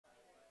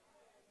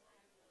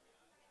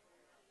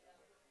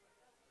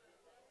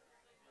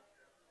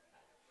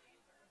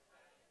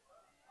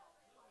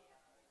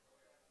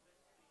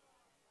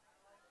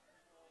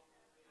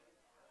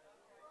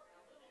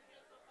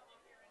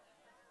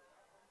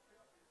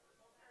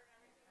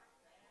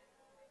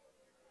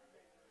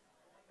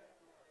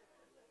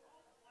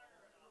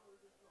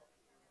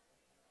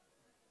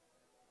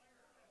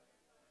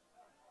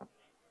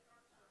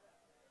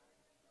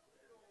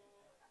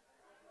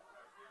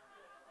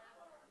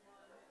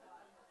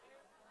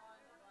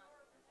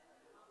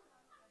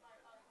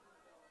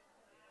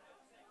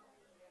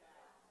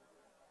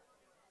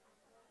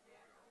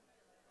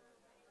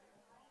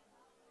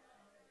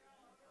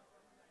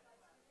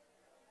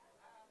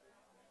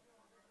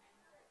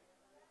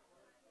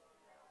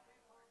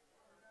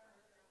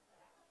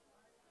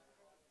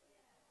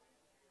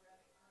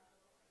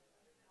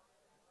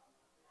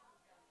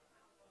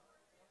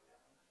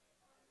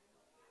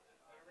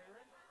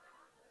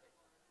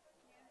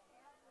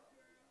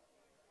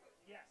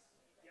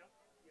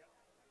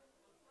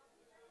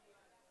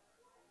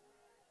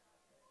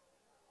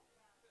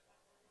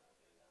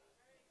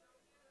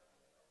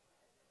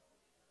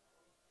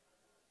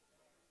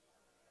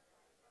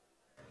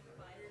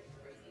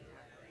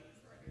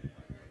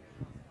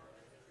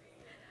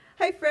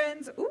Hi,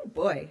 friends. Oh,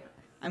 boy.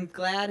 I'm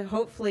glad,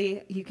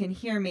 hopefully, you can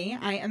hear me.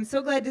 I am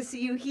so glad to see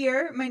you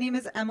here. My name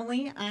is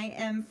Emily. I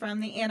am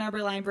from the Ann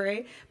Arbor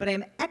Library, but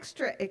I'm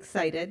extra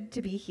excited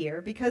to be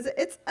here because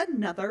it's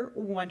another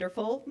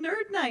wonderful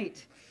Nerd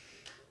Night.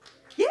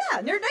 Yeah,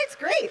 Nerd Night's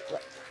great.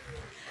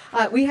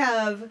 We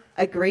have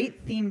a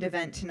great themed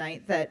event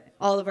tonight that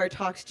all of our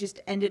talks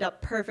just ended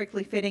up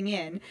perfectly fitting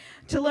in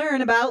to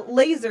learn about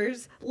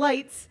lasers,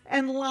 lights,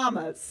 and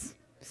llamas.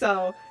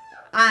 So,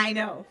 I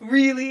know,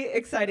 really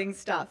exciting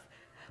stuff.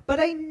 But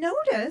I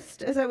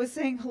noticed, as I was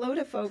saying hello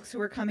to folks who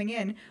were coming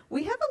in,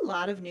 we have a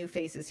lot of new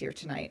faces here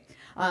tonight.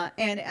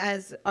 And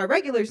as our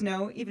regulars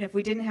know, even if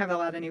we didn't have a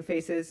lot of new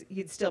faces,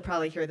 you'd still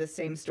probably hear the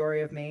same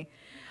story of me,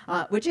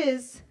 which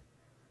is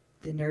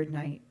the Nerd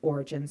Nite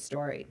origin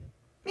story.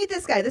 Meet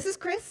this guy. This is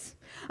Chris.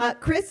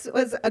 Chris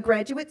was a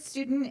graduate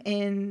student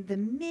in the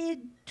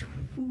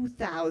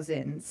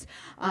mid-2000s,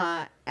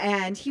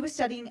 and he was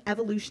studying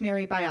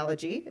evolutionary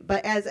biology.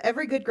 But as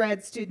every good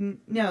grad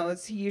student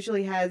knows, he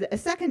usually had a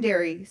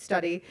secondary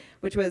study,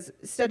 which was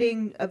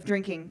studying of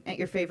drinking at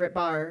your favorite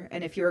bar.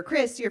 And if you were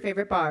Chris, your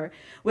favorite bar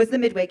was the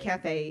Midway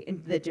Cafe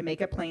in the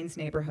Jamaica Plains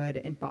neighborhood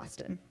in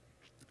Boston.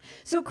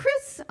 So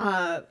Chris,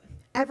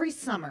 every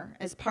summer,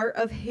 as part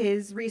of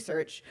his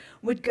research,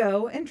 would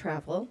go and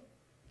travel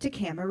to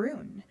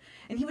Cameroon.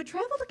 And he would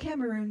travel to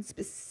Cameroon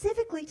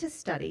specifically to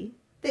study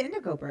the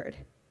indigo bird.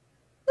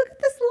 Look at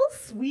this little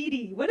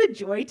sweetie. What a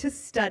joy to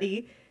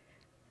study.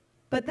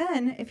 But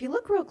then, if you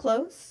look real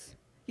close,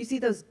 you see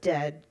those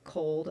dead,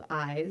 cold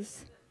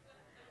eyes.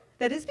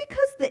 That is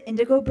because the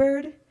indigo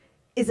bird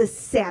is a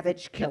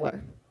savage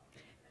killer.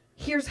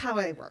 Here's how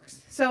it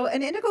works. So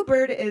an indigo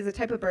bird is a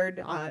type of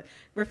bird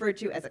referred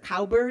to as a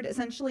cowbird.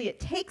 Essentially, it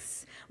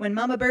takes, when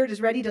mama bird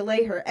is ready to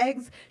lay her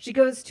eggs, she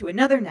goes to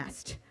another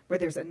nest where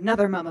there's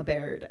another mama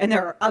bird, and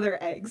there are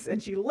other eggs,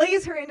 and she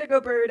lays her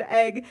indigo bird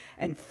egg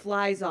and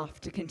flies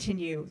off to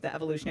continue the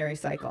evolutionary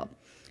cycle.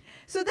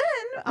 So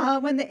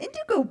then, when the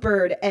indigo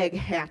bird egg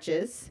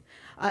hatches,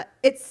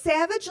 it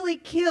savagely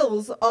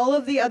kills all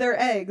of the other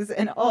eggs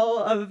and all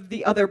of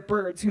the other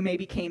birds who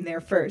maybe came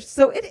there first.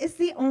 So it is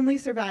the only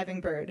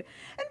surviving bird.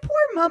 And poor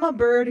mama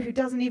bird, who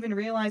doesn't even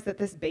realize that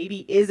this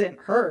baby isn't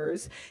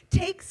hers,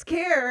 takes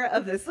care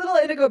of this little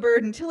indigo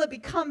bird until it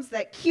becomes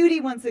that cutie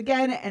once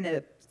again, and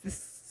the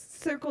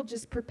circle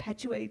just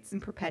perpetuates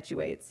and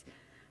perpetuates,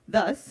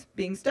 thus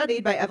being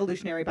studied by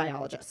evolutionary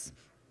biologists.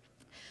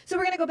 So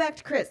we're going to go back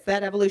to Chris,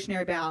 that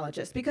evolutionary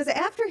biologist, because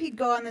after he'd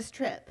go on this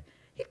trip,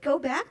 he'd go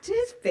back to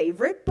his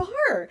favorite bar.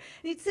 And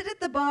he'd sit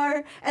at the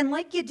bar, and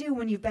like you do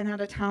when you've been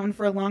out of town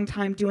for a long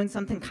time doing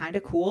something kind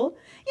of cool,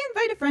 you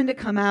invite a friend to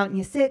come out, and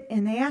you sit,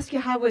 and they ask you,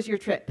 how was your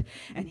trip?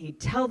 And he'd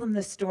tell them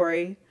the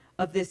story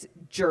of this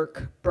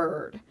jerk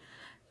bird.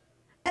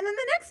 And then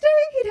the next day,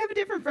 he'd have a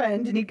different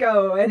friend, and he'd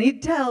go, and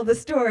he'd tell the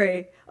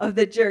story of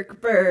the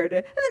jerk bird.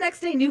 And the next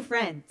day, new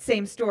friend,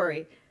 same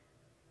story.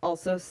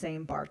 Also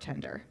same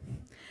bartender.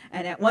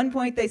 And at one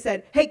point, they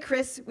said, hey,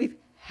 Chris, we've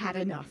had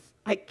enough.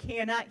 I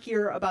cannot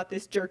hear about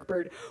this jerk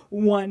bird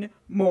one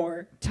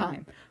more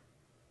time.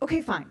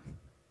 Okay, fine.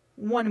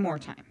 One more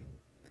time.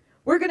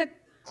 We're going to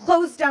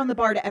close down the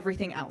bar to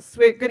everything else.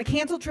 We're going to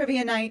cancel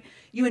trivia night.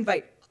 You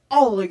invite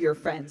all of your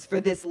friends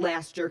for this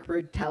last jerk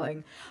bird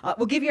telling.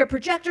 We'll give you a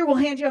projector. We'll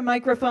hand you a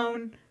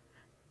microphone.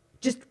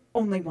 Just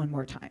only one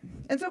more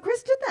time. And so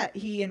Chris did that.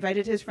 He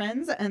invited his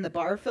friends, and the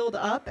bar filled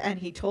up, and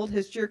he told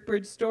his jerk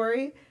bird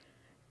story.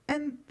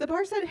 And the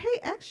bar said, hey,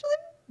 actually,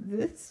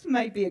 this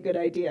might be a good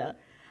idea.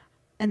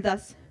 And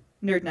thus,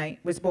 Nerd Nite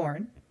was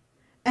born,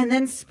 and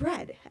then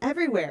spread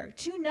everywhere.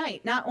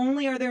 Tonight, not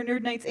only are there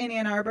Nerd Nites in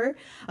Ann Arbor,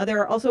 there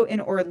are also in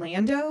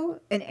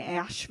Orlando, in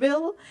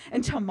Asheville,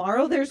 and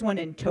tomorrow there's one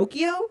in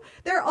Tokyo.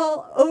 They're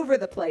all over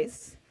the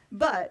place,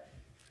 but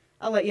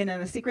I'll let you in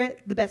on a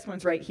secret, the best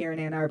one's right here in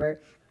Ann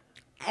Arbor.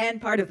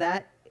 And part of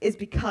that is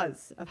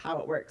because of how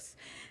it works.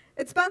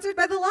 It's sponsored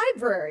by the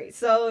library,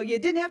 so you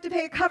didn't have to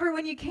pay a cover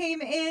when you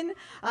came in.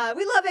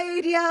 We love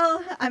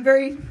AADL. I'm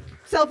very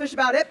selfish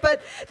about it,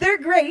 but they're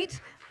great.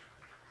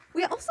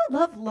 We also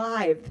love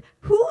live.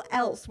 Who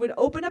else would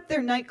open up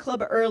their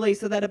nightclub early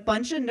so that a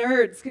bunch of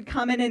nerds could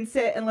come in and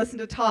sit and listen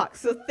to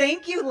talks? So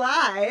thank you,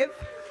 Live.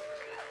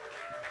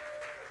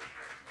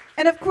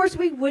 And of course,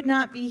 we would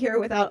not be here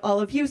without all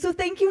of you. So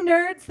thank you,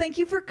 nerds. Thank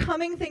you for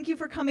coming. Thank you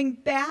for coming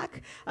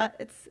back.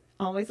 It's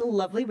always a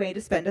lovely way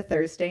to spend a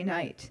Thursday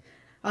night.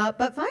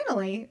 But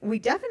finally, we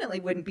definitely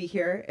wouldn't be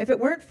here if it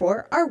weren't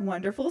for our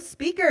wonderful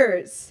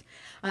speakers.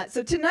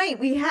 So tonight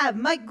we have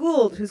Mike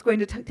Gould, who's going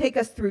to take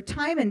us through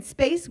time and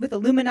space with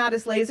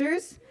Illuminatus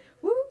lasers.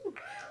 Woo.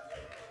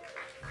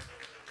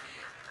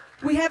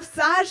 We have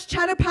Saj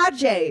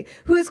Chattopadhyay,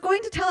 who is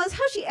going to tell us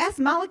how she asks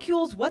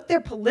molecules what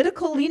their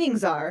political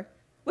leanings are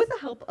with the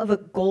help of a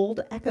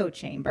gold echo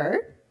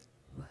chamber.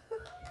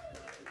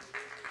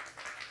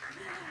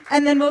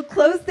 And then we'll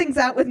close things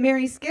out with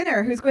Mary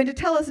Skinner, who's going to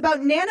tell us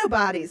about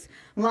nanobodies,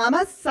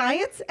 llama,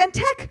 science, and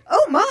tech.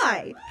 Oh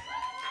my!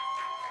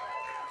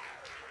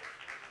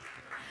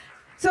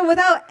 So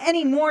without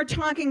any more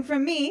talking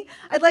from me,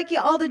 I'd like you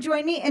all to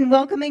join me in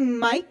welcoming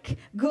Mike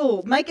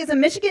Gould. Mike is a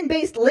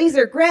Michigan-based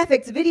laser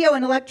graphics, video,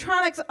 and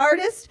electronics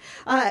artist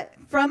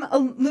from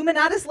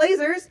Illuminatus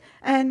Lasers.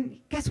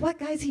 And guess what,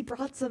 guys? He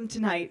brought some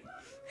tonight.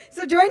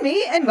 So join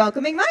me in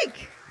welcoming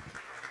Mike.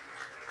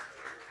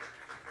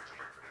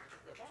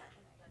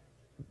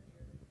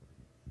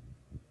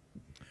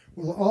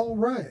 Well, all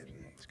right.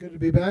 It's good to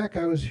be back.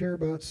 I was here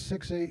about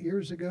 6-8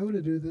 years ago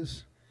to do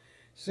this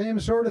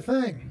same sort of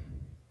thing.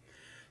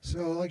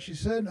 So, like she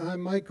said,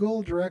 I'm Mike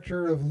Gould,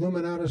 director of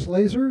Illuminatus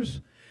Lasers,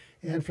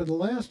 and for the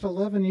last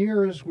 11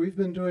 years, we've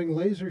been doing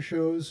laser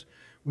shows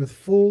with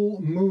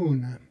Full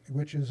Moon,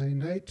 which is a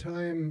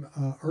nighttime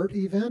art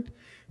event,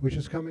 which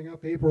is coming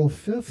up April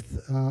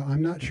 5th.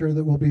 I'm not sure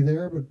that we'll be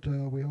there, but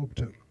we hope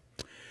to.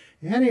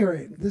 At any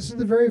rate, this is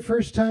the very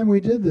first time we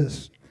did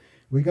this.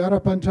 We got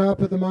up on top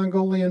of the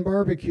Mongolian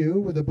barbecue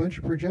with a bunch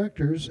of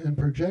projectors and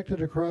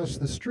projected across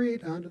the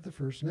street onto the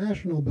First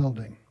National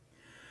Building.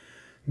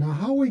 Now,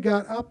 how we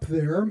got up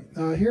there,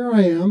 here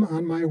I am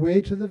on my way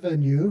to the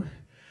venue.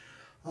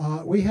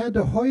 We had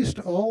to hoist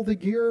all the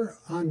gear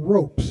on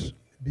ropes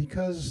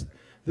because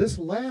this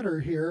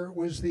ladder here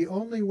was the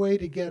only way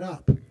to get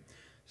up.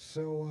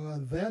 So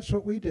that's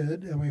what we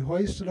did, and we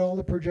hoisted all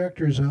the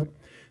projectors up.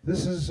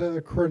 This is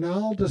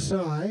Kronal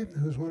Desai,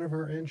 who's one of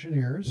our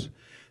engineers.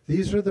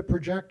 These are the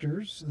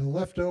projectors, the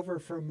leftover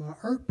from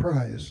Art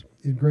Prize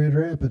in Grand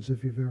Rapids,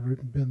 if you've ever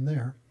been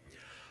there.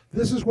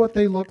 This is what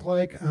they look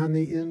like on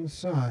the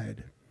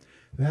inside.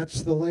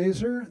 That's the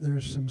laser.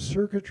 There's some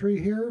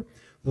circuitry here.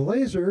 The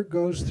laser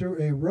goes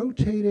through a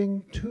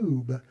rotating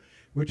tube,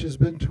 which has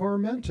been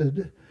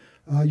tormented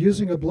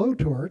using a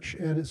blowtorch,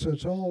 and so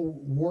it's all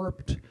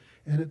warped,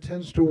 and it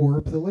tends to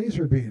warp the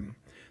laser beam.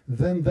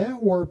 Then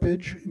that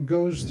warpage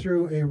goes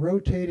through a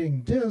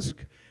rotating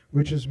disc,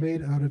 which is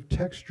made out of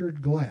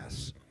textured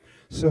glass.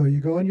 So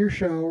you go in your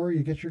shower,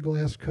 you get your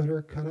glass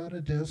cutter, cut out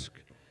a disc,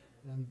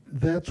 and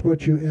that's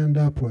what you end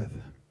up with.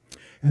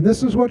 And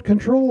this is what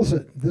controls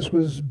it. This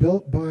was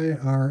built by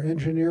our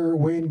engineer,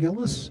 Wayne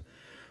Gillis.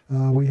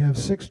 We have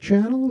 6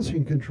 channels. You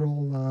can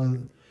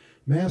control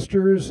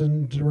masters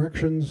and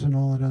directions and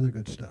all that other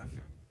good stuff.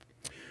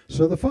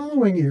 So the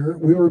following year,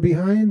 we were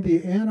behind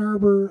the Ann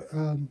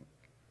Arbor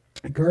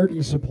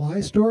Garden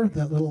Supply Store,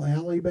 that little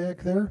alley back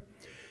there,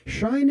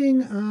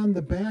 shining on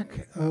the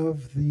back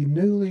of the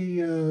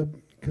newly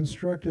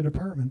constructed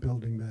apartment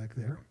building back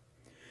there.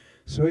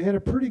 So we had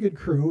a pretty good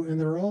crew, and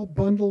they're all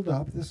bundled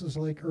up. This is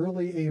like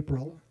early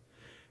April.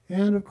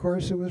 And of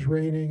course, it was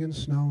raining and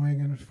snowing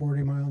and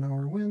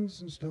 40-mile-an-hour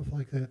winds and stuff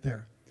like that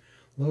there.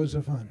 Loads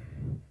of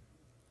fun.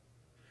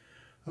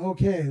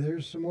 Okay,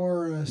 there's some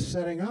more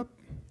setting up.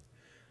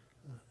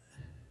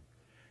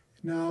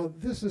 Now,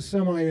 this is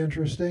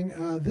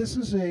semi-interesting. This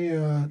is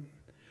a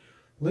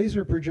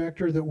laser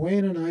projector that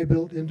Wayne and I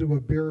built into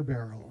a beer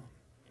barrel.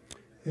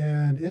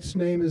 And its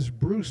name is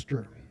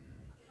Brewster,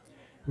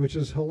 which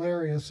is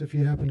hilarious if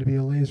you happen to be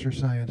a laser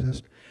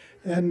scientist.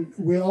 And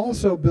we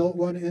also built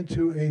one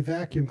into a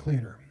vacuum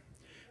cleaner.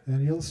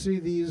 And you'll see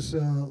these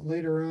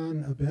later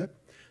on a bit.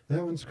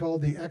 That one's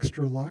called the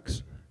Extra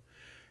Lux.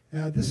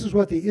 This is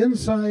what the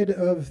inside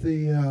of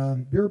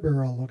the beer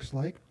barrel looks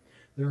like.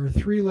 There are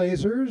 3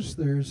 lasers.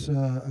 There's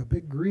a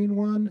big green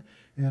one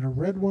and a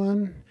red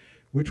one,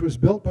 which was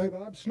built by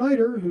Bob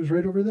Snyder, who's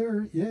right over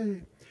there,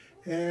 yay.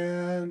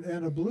 And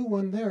a blue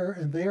one there,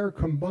 and they are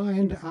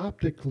combined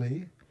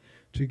optically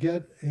to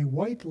get a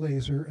white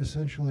laser,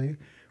 essentially,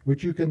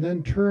 which you can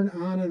then turn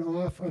on and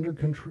off under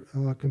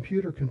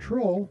computer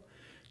control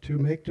to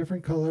make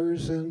different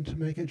colors and to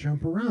make it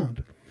jump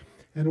around.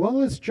 And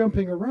while it's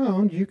jumping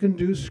around, you can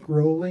do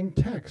scrolling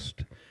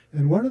text.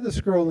 And one of the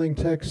scrolling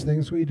text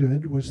things we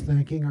did was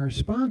thanking our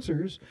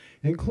sponsors,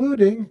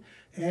 including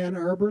Ann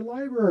Arbor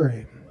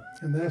Library.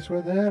 And that's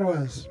what that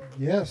was.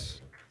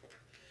 Yes.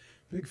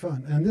 Big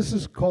fun. And this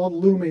is called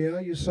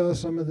Lumia. You saw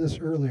some of this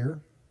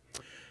earlier.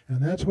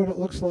 And that's what it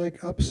looks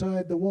like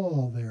upside the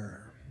wall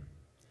there.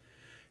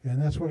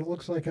 And that's what it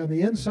looks like on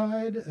the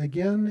inside.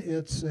 Again,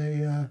 it's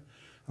a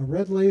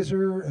red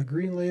laser, a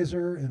green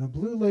laser, and a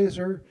blue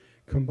laser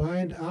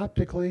combined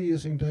optically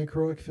using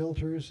dichroic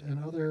filters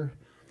and other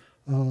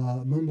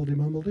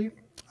mumbledy-mumbledy.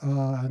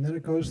 And then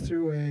it goes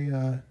through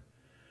a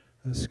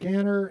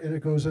scanner, and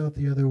it goes out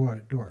the other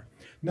door.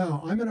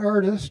 Now, I'm an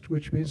artist,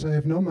 which means I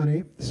have no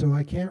money, so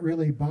I can't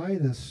really buy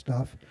this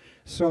stuff.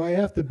 So I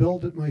have to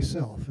build it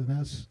myself, and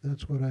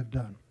that's what I've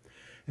done.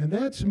 And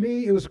that's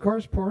me. It was, of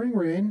course, pouring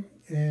rain,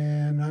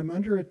 and I'm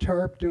under a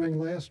tarp doing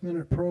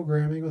last-minute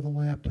programming with a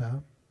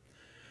laptop.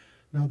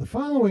 Now, the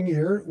following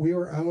year, we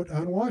were out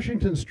on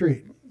Washington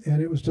Street,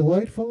 and it was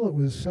delightful. It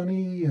was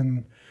sunny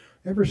and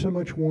ever so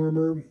much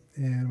warmer,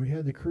 and we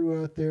had the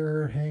crew out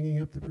there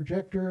hanging up the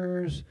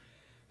projectors.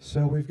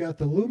 So we've got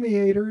the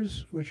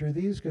Lumiators, which are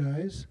these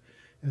guys,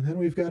 and then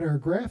we've got our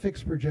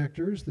graphics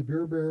projectors, the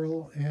beer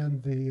barrel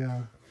and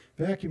the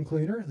vacuum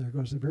cleaner. There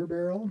goes the beer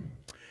barrel.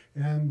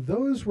 And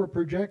those were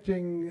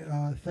projecting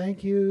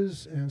thank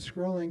yous and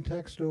scrolling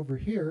text over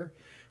here,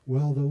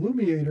 while the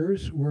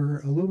Lumiators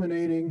were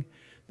illuminating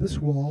this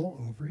wall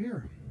over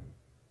here.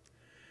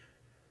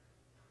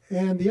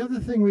 And the other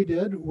thing we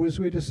did was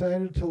we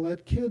decided to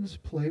let kids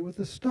play with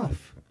the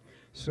stuff.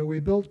 So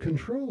we built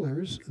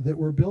controllers that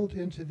were built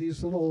into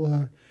these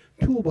little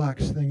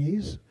toolbox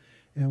thingies,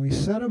 and we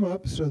set them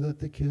up so that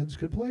the kids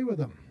could play with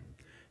them.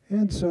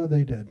 And so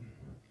they did.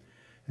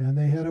 And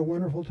they had a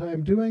wonderful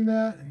time doing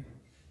that.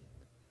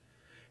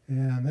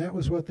 And that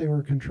was what they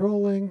were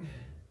controlling.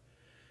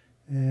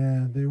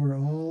 And they were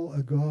all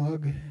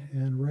agog,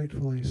 and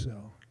rightfully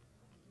so.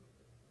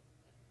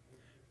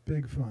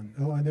 Big fun.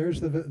 Oh, and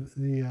there's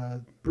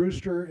the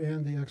Brewster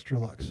and the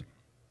Extralux.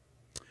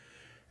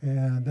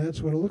 And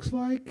that's what it looks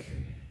like.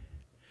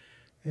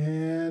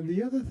 And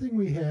the other thing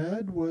we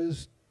had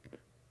was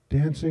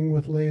dances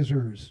with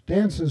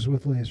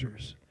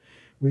lasers.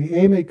 We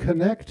aim a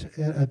Connect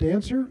a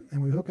dancer,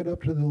 and we hook it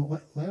up to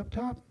the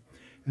laptop,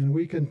 and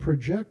we can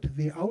project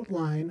the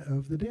outline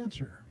of the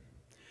dancer.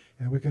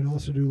 And we can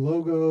also do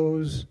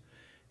logos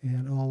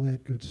and all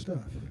that good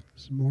stuff.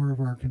 Some more of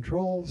our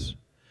controls.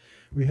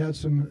 We had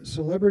some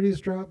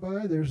celebrities drop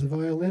by. There's the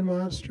violin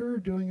monster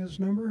doing his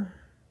number.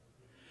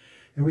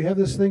 And we have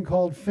this thing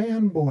called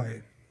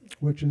Fanboy,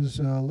 which is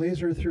a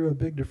laser through a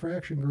big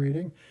diffraction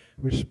grating,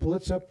 which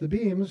splits up the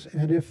beams.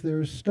 And if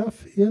there's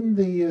stuff in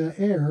the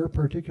air,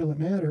 particulate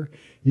matter,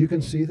 you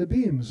can see the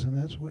beams. And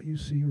that's what you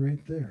see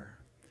right there.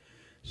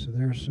 So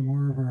there's some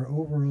more of our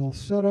overall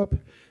setup.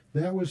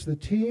 That was the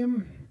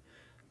team.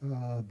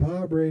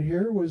 Bob right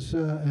here was,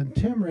 and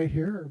Tim right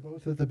here are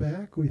both at the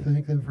back. We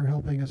thank them for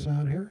helping us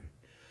out here.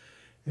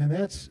 And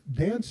that's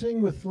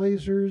dancing with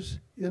lasers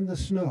in the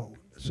snow.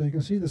 So you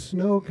can see the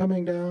snow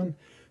coming down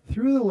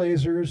through the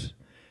lasers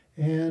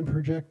and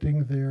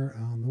projecting there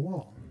on the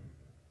wall.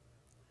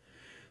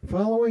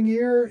 Following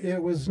year,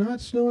 it was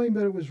not snowing,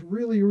 but it was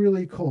really,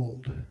 really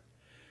cold.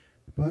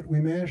 But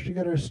we managed to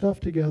get our stuff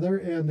together,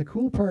 and the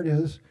cool part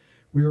is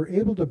we were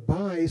able to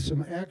buy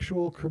some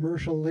actual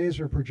commercial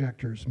laser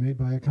projectors made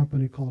by a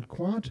company called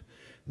Quant.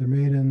 They're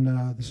made in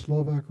the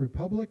Slovak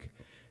Republic,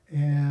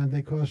 and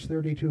they cost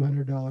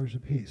 $3,200 a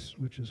piece,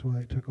 which is why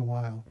it took a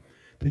while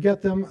to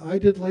get them. I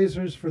did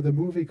lasers for the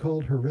movie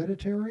called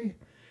Hereditary,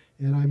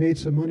 and I made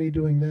some money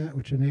doing that,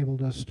 which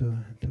enabled us to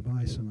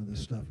buy some of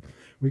this stuff.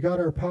 We got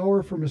our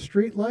power from a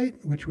street light,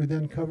 which we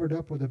then covered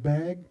up with a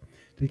bag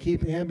to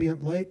keep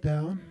ambient light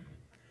down.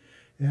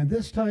 And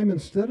this time,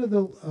 instead of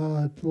the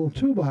little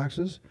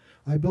toolboxes,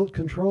 I built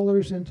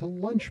controllers into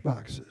lunch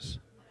boxes.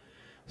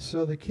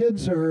 So the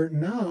kids are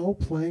now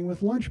playing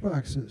with lunch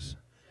boxes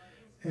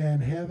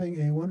and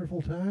having a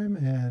wonderful time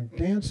and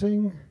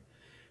dancing.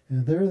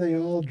 And there they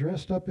all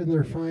dressed up in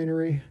their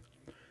finery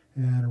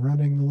and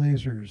running the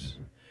lasers.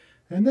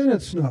 And then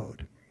it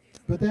snowed.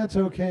 But that's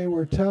okay.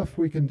 We're tough.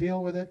 We can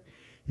deal with it.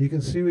 You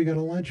can see we got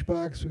a lunch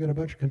box. We got a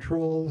bunch of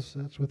controls.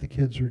 That's what the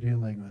kids are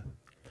dealing with.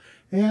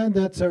 And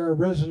that's our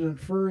resident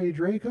furry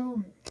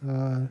Draco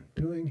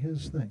doing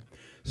his thing.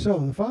 So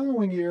the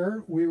following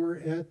year, we were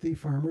at the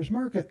farmer's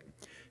market.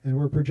 And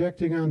we're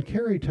projecting on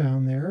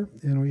Carytown there.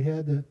 And we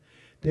had the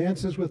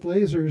dances with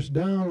lasers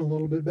down a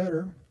little bit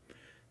better,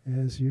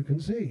 as you can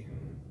see.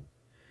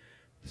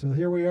 So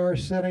here we are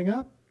setting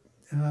up.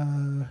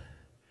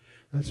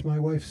 That's my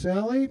wife,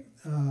 Sally,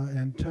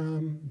 and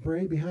Tom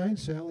Bray behind.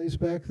 Sally's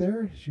back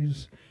there.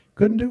 She's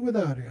couldn't do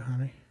without you,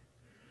 honey.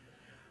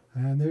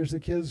 And there's the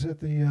kids at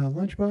the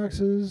lunch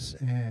boxes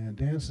and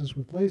dances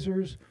with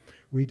lasers.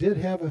 We did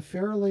have a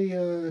fairly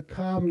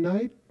calm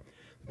night.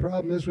 The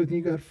problem is when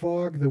you got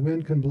fog, the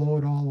wind can blow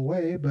it all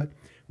away, but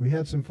we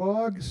had some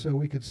fog so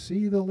we could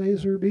see the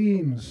laser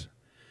beams.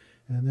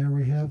 And there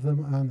we have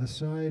them on the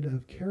side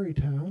of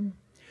Carytown.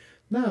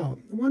 Now,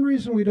 one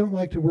reason we don't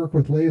like to work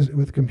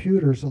with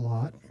computers a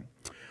lot,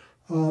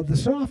 the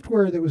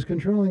software that was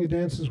controlling the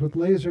dances with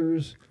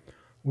lasers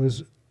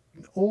was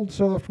old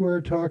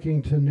software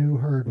talking to new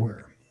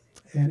hardware.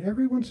 And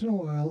every once in a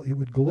while, it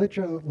would glitch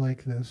out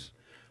like this.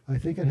 I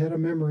think it had a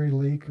memory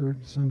leak or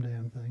some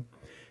damn thing.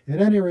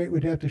 At any rate,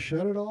 we'd have to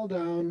shut it all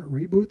down,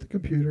 reboot the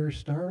computer,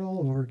 start all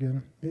over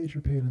again. Major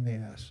pain in the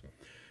ass.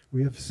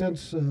 We have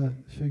since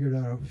figured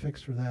out a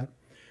fix for that.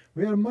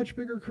 We had a much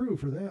bigger crew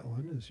for that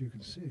one, as you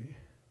can see.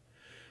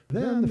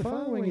 Then the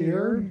following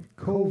year,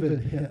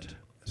 COVID hit,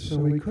 so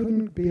we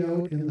couldn't be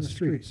out in the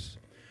streets.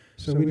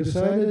 So we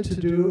decided to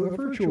do a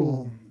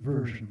virtual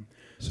version.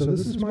 So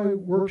this is my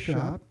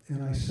workshop,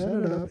 and I set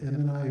it up,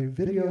 and then I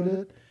videoed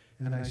it,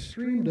 and I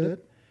streamed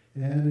it,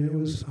 and it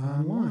was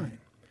online.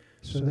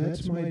 So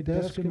that's my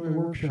desk in my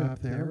workshop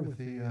there with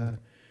the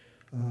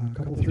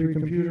three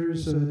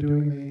computers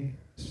doing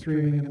the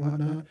streaming and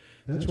whatnot.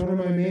 That's one of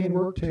my main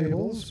work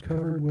tables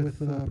covered with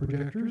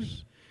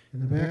projectors. In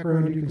the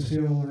background, you can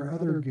see all our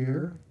other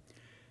gear.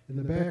 In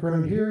the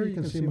background here, you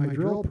can see my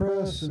drill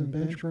press and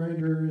bench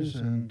grinders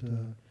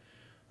and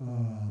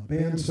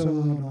bandsaw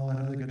and all that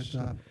other good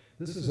stuff.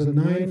 This is a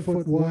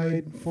 9-foot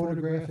wide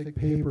photographic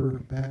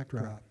paper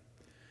backdrop.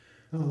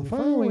 Now, the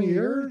following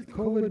year,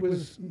 COVID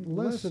was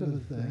less of a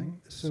thing,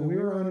 so we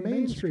were on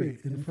Main Street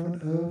in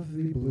front of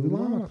the Blue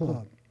Llama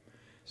Club.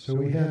 So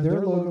we had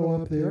their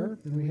logo up there,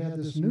 and we had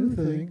this new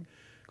thing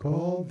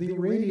called the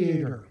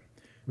radiator,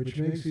 which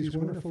makes these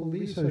wonderful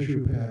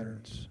dissection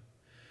patterns.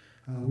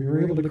 We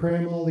were able to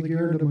cram all the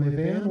gear into my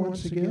van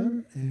once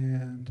again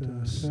and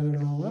set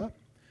it all up.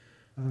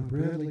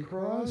 Bradley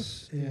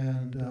Cross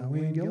and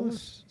Wayne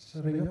Gillis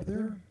setting up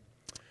there.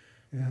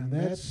 And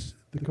that's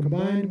the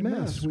combined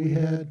mess. We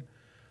had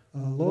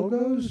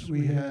logos,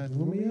 we had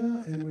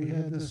Lumia, and we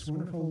had this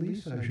wonderful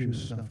dissection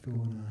stuff going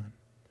on.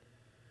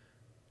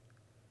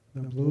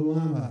 The Blue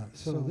Llama.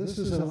 So this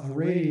is a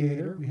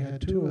radiator. We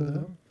had two of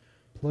them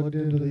plugged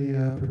into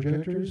the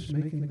projectors,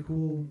 making the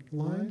cool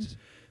lines.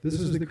 This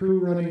is the crew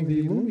running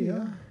the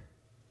Lumia.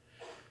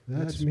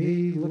 That's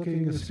me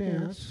looking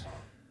askance.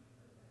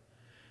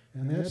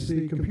 And that's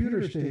the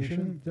computer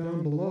station.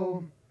 Down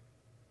below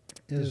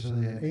is the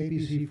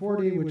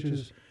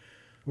APC-40,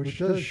 which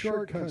does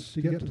shortcuts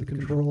to get to the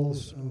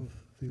controls of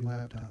the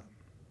laptop.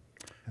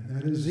 And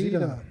that is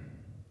Zeta.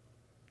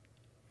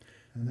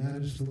 And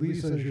that is the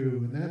Lisa Zhu,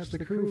 and that's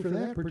the crew for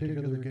that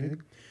particular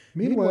gig.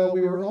 Meanwhile,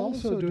 we were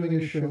also doing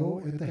a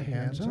show at the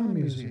Hands-On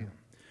Museum.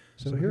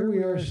 So here we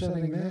are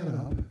setting that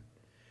up,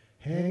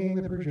 hanging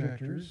the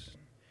projectors.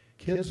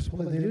 Kids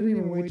play. They didn't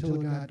even wait till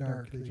it got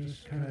dark. They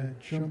just kind of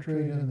jumped right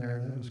in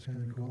there. That was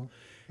kind of cool.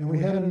 And we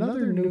had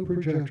another new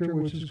projector,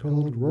 which is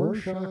called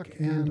Rorschach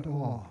and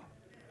Awe.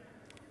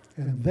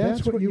 And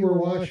that's what you were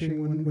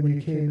watching when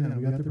you came in.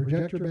 We got the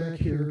projector back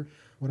here.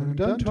 When I'm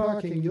done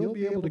talking, you'll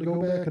be able to go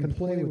back and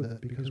play with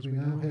it because we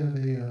now have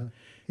a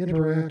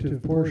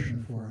interactive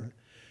portion for it.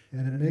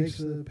 And it makes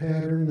the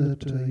pattern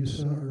that you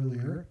saw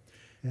earlier.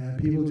 And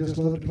people just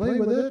love to play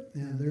with it,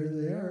 and there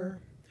they are.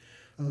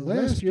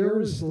 Last year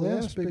was the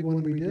last big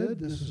one we did.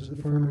 This is the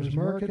farmer's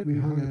market. We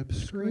hung a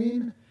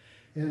screen,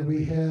 and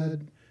we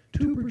had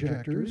two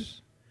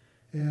projectors,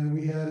 and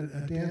we had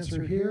a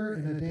dancer here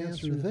and a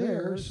dancer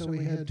there, so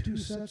we had two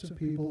sets of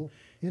people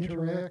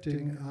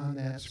interacting on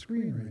that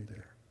screen right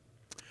there.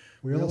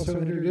 We also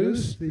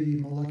introduced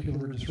the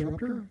molecular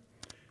disruptor,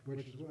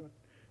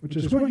 which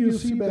is what you'll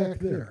see back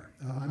there.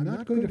 I'm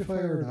not going to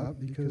fire it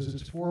up because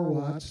it's 4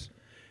 watts,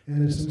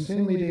 and it's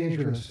insanely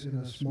dangerous in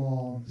a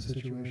small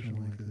situation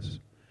like this.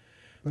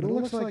 But it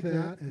looks like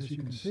that, as you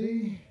can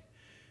see.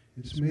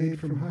 It's made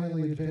from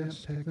highly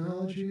advanced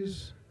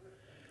technologies,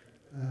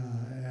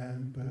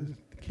 but the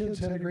kids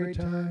had a great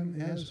time,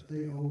 as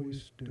they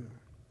always do.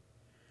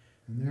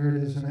 And there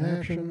it is in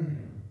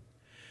action.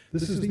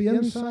 This is the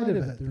inside of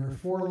it. There are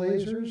 4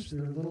 lasers.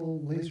 There are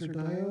little laser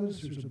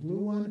diodes. There's a blue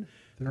one.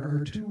 There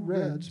are 2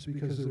 reds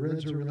because the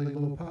reds are really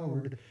low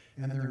powered,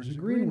 and there's a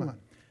green one.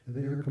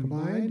 They are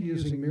combined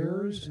using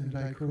mirrors and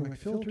dichroic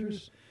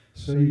filters,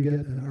 so you get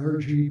an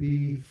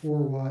RGB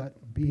 4-watt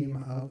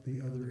beam out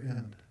the other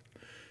end.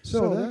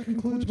 So that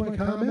concludes my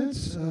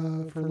comments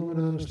for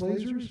Luminous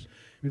Lasers.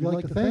 We'd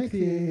like to thank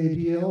the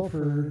AADL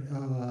for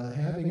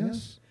having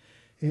us,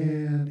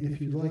 and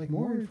if you'd like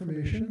more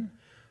information,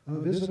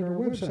 visit our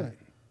website,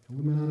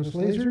 Luminous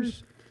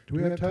Lasers. Do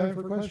we have time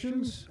for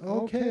questions?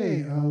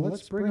 Okay,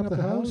 let's bring up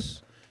the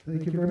house.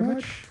 Thank you very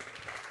much.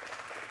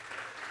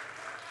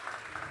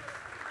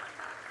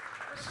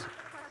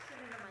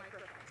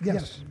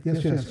 Yes.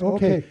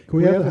 Okay, can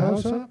we have the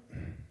house up?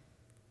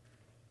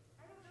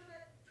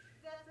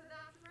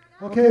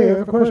 Okay, I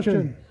have a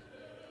question.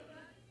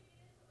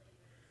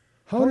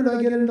 How did I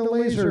get into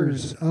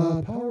lasers?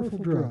 Powerful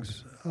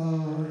drugs.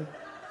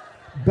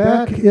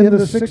 Back in the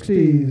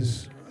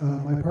 60s,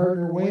 my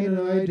partner Wayne and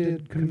I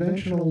did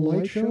conventional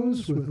light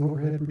shows with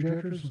overhead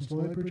projectors and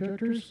slide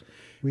projectors.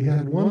 We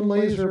had one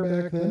laser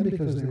back then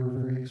because they were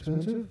very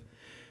expensive.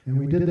 And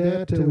we did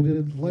that, we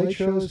did light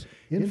shows.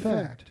 In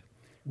fact,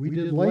 we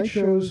did light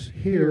shows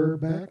here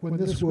back when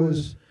this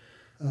was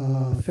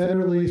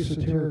Federally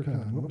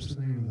Satyricon. What was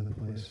the name of the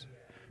place?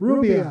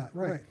 Rubaiyat,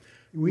 right.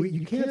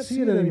 You can't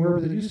see it anymore,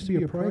 but there used to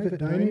be a private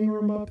dining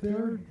room up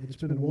there. It's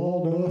been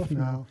walled off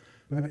now.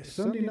 But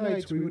Sunday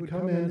nights, we would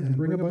come in and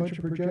bring a bunch of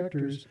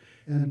projectors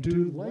and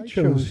do light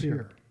shows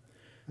here.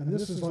 And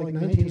this is like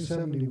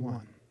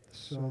 1971.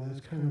 So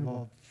that's kind of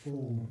a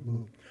full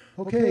loop.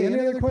 Okay, any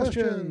other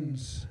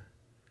questions?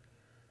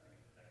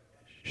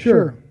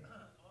 Sure.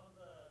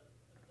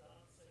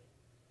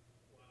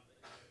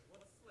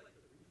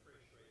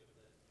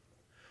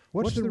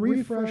 What's the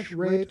refresh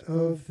rate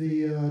of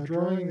the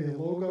drawing, the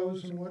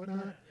logos and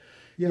whatnot?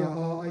 Yeah,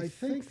 I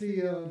think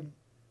the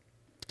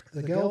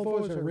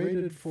Galvos are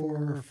rated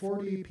for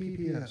 40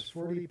 PPS,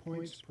 40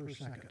 points per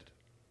second.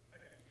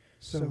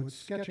 So it's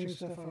sketching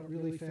stuff out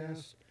really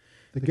fast.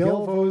 The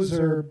Galvos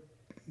are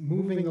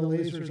moving the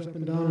lasers up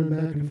and down and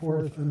back and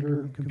forth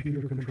under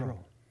computer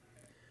control.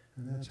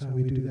 And that's how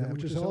we do that,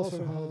 which is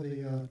also how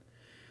the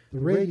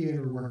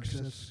radiator works.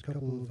 That's a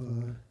couple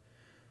of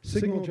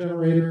signal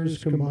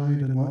generators combined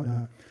and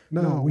whatnot.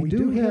 Now, we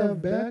do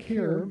have back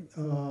here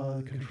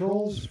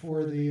controls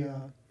for the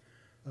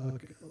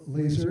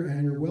laser,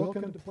 and you're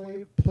welcome to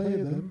play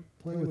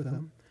with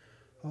them.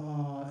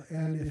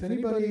 And if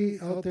anybody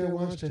out there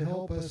wants to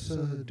help us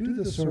do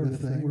this sort of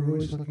thing, we're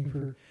always looking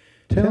for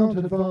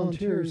talented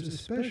volunteers,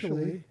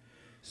 especially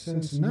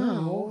since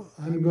now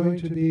I'm going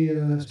to be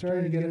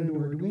starting to get into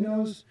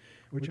Arduinos.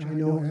 which I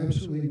know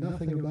absolutely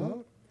nothing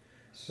about.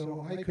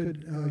 So I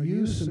could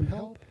use some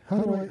help.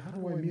 How do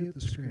I mute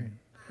the screen?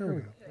 There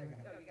we go.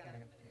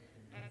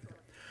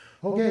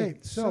 Okay,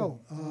 so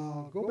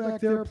go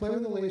back there, play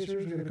with the lasers.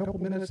 We've got a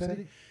couple minutes,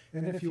 Eddie.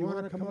 And if you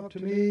want to come up to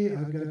me,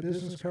 I've got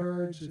business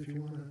cards. If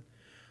you want to,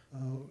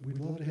 we'd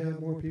love to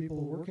have more people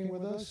working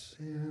with us.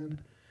 And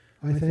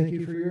I thank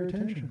you for your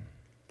attention.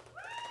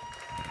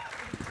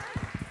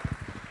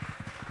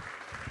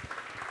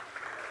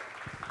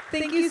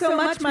 Thank you so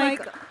much,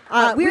 Mike.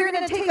 We're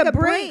going to take a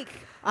break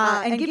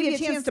and give you a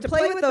chance to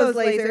play with those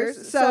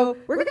lasers. So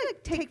we're going to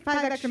take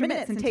 5 extra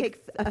minutes and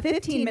take a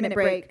 15-minute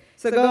break.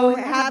 So go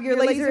have your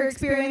laser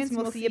experience,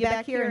 and we'll see you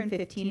back here in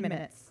 15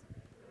 minutes.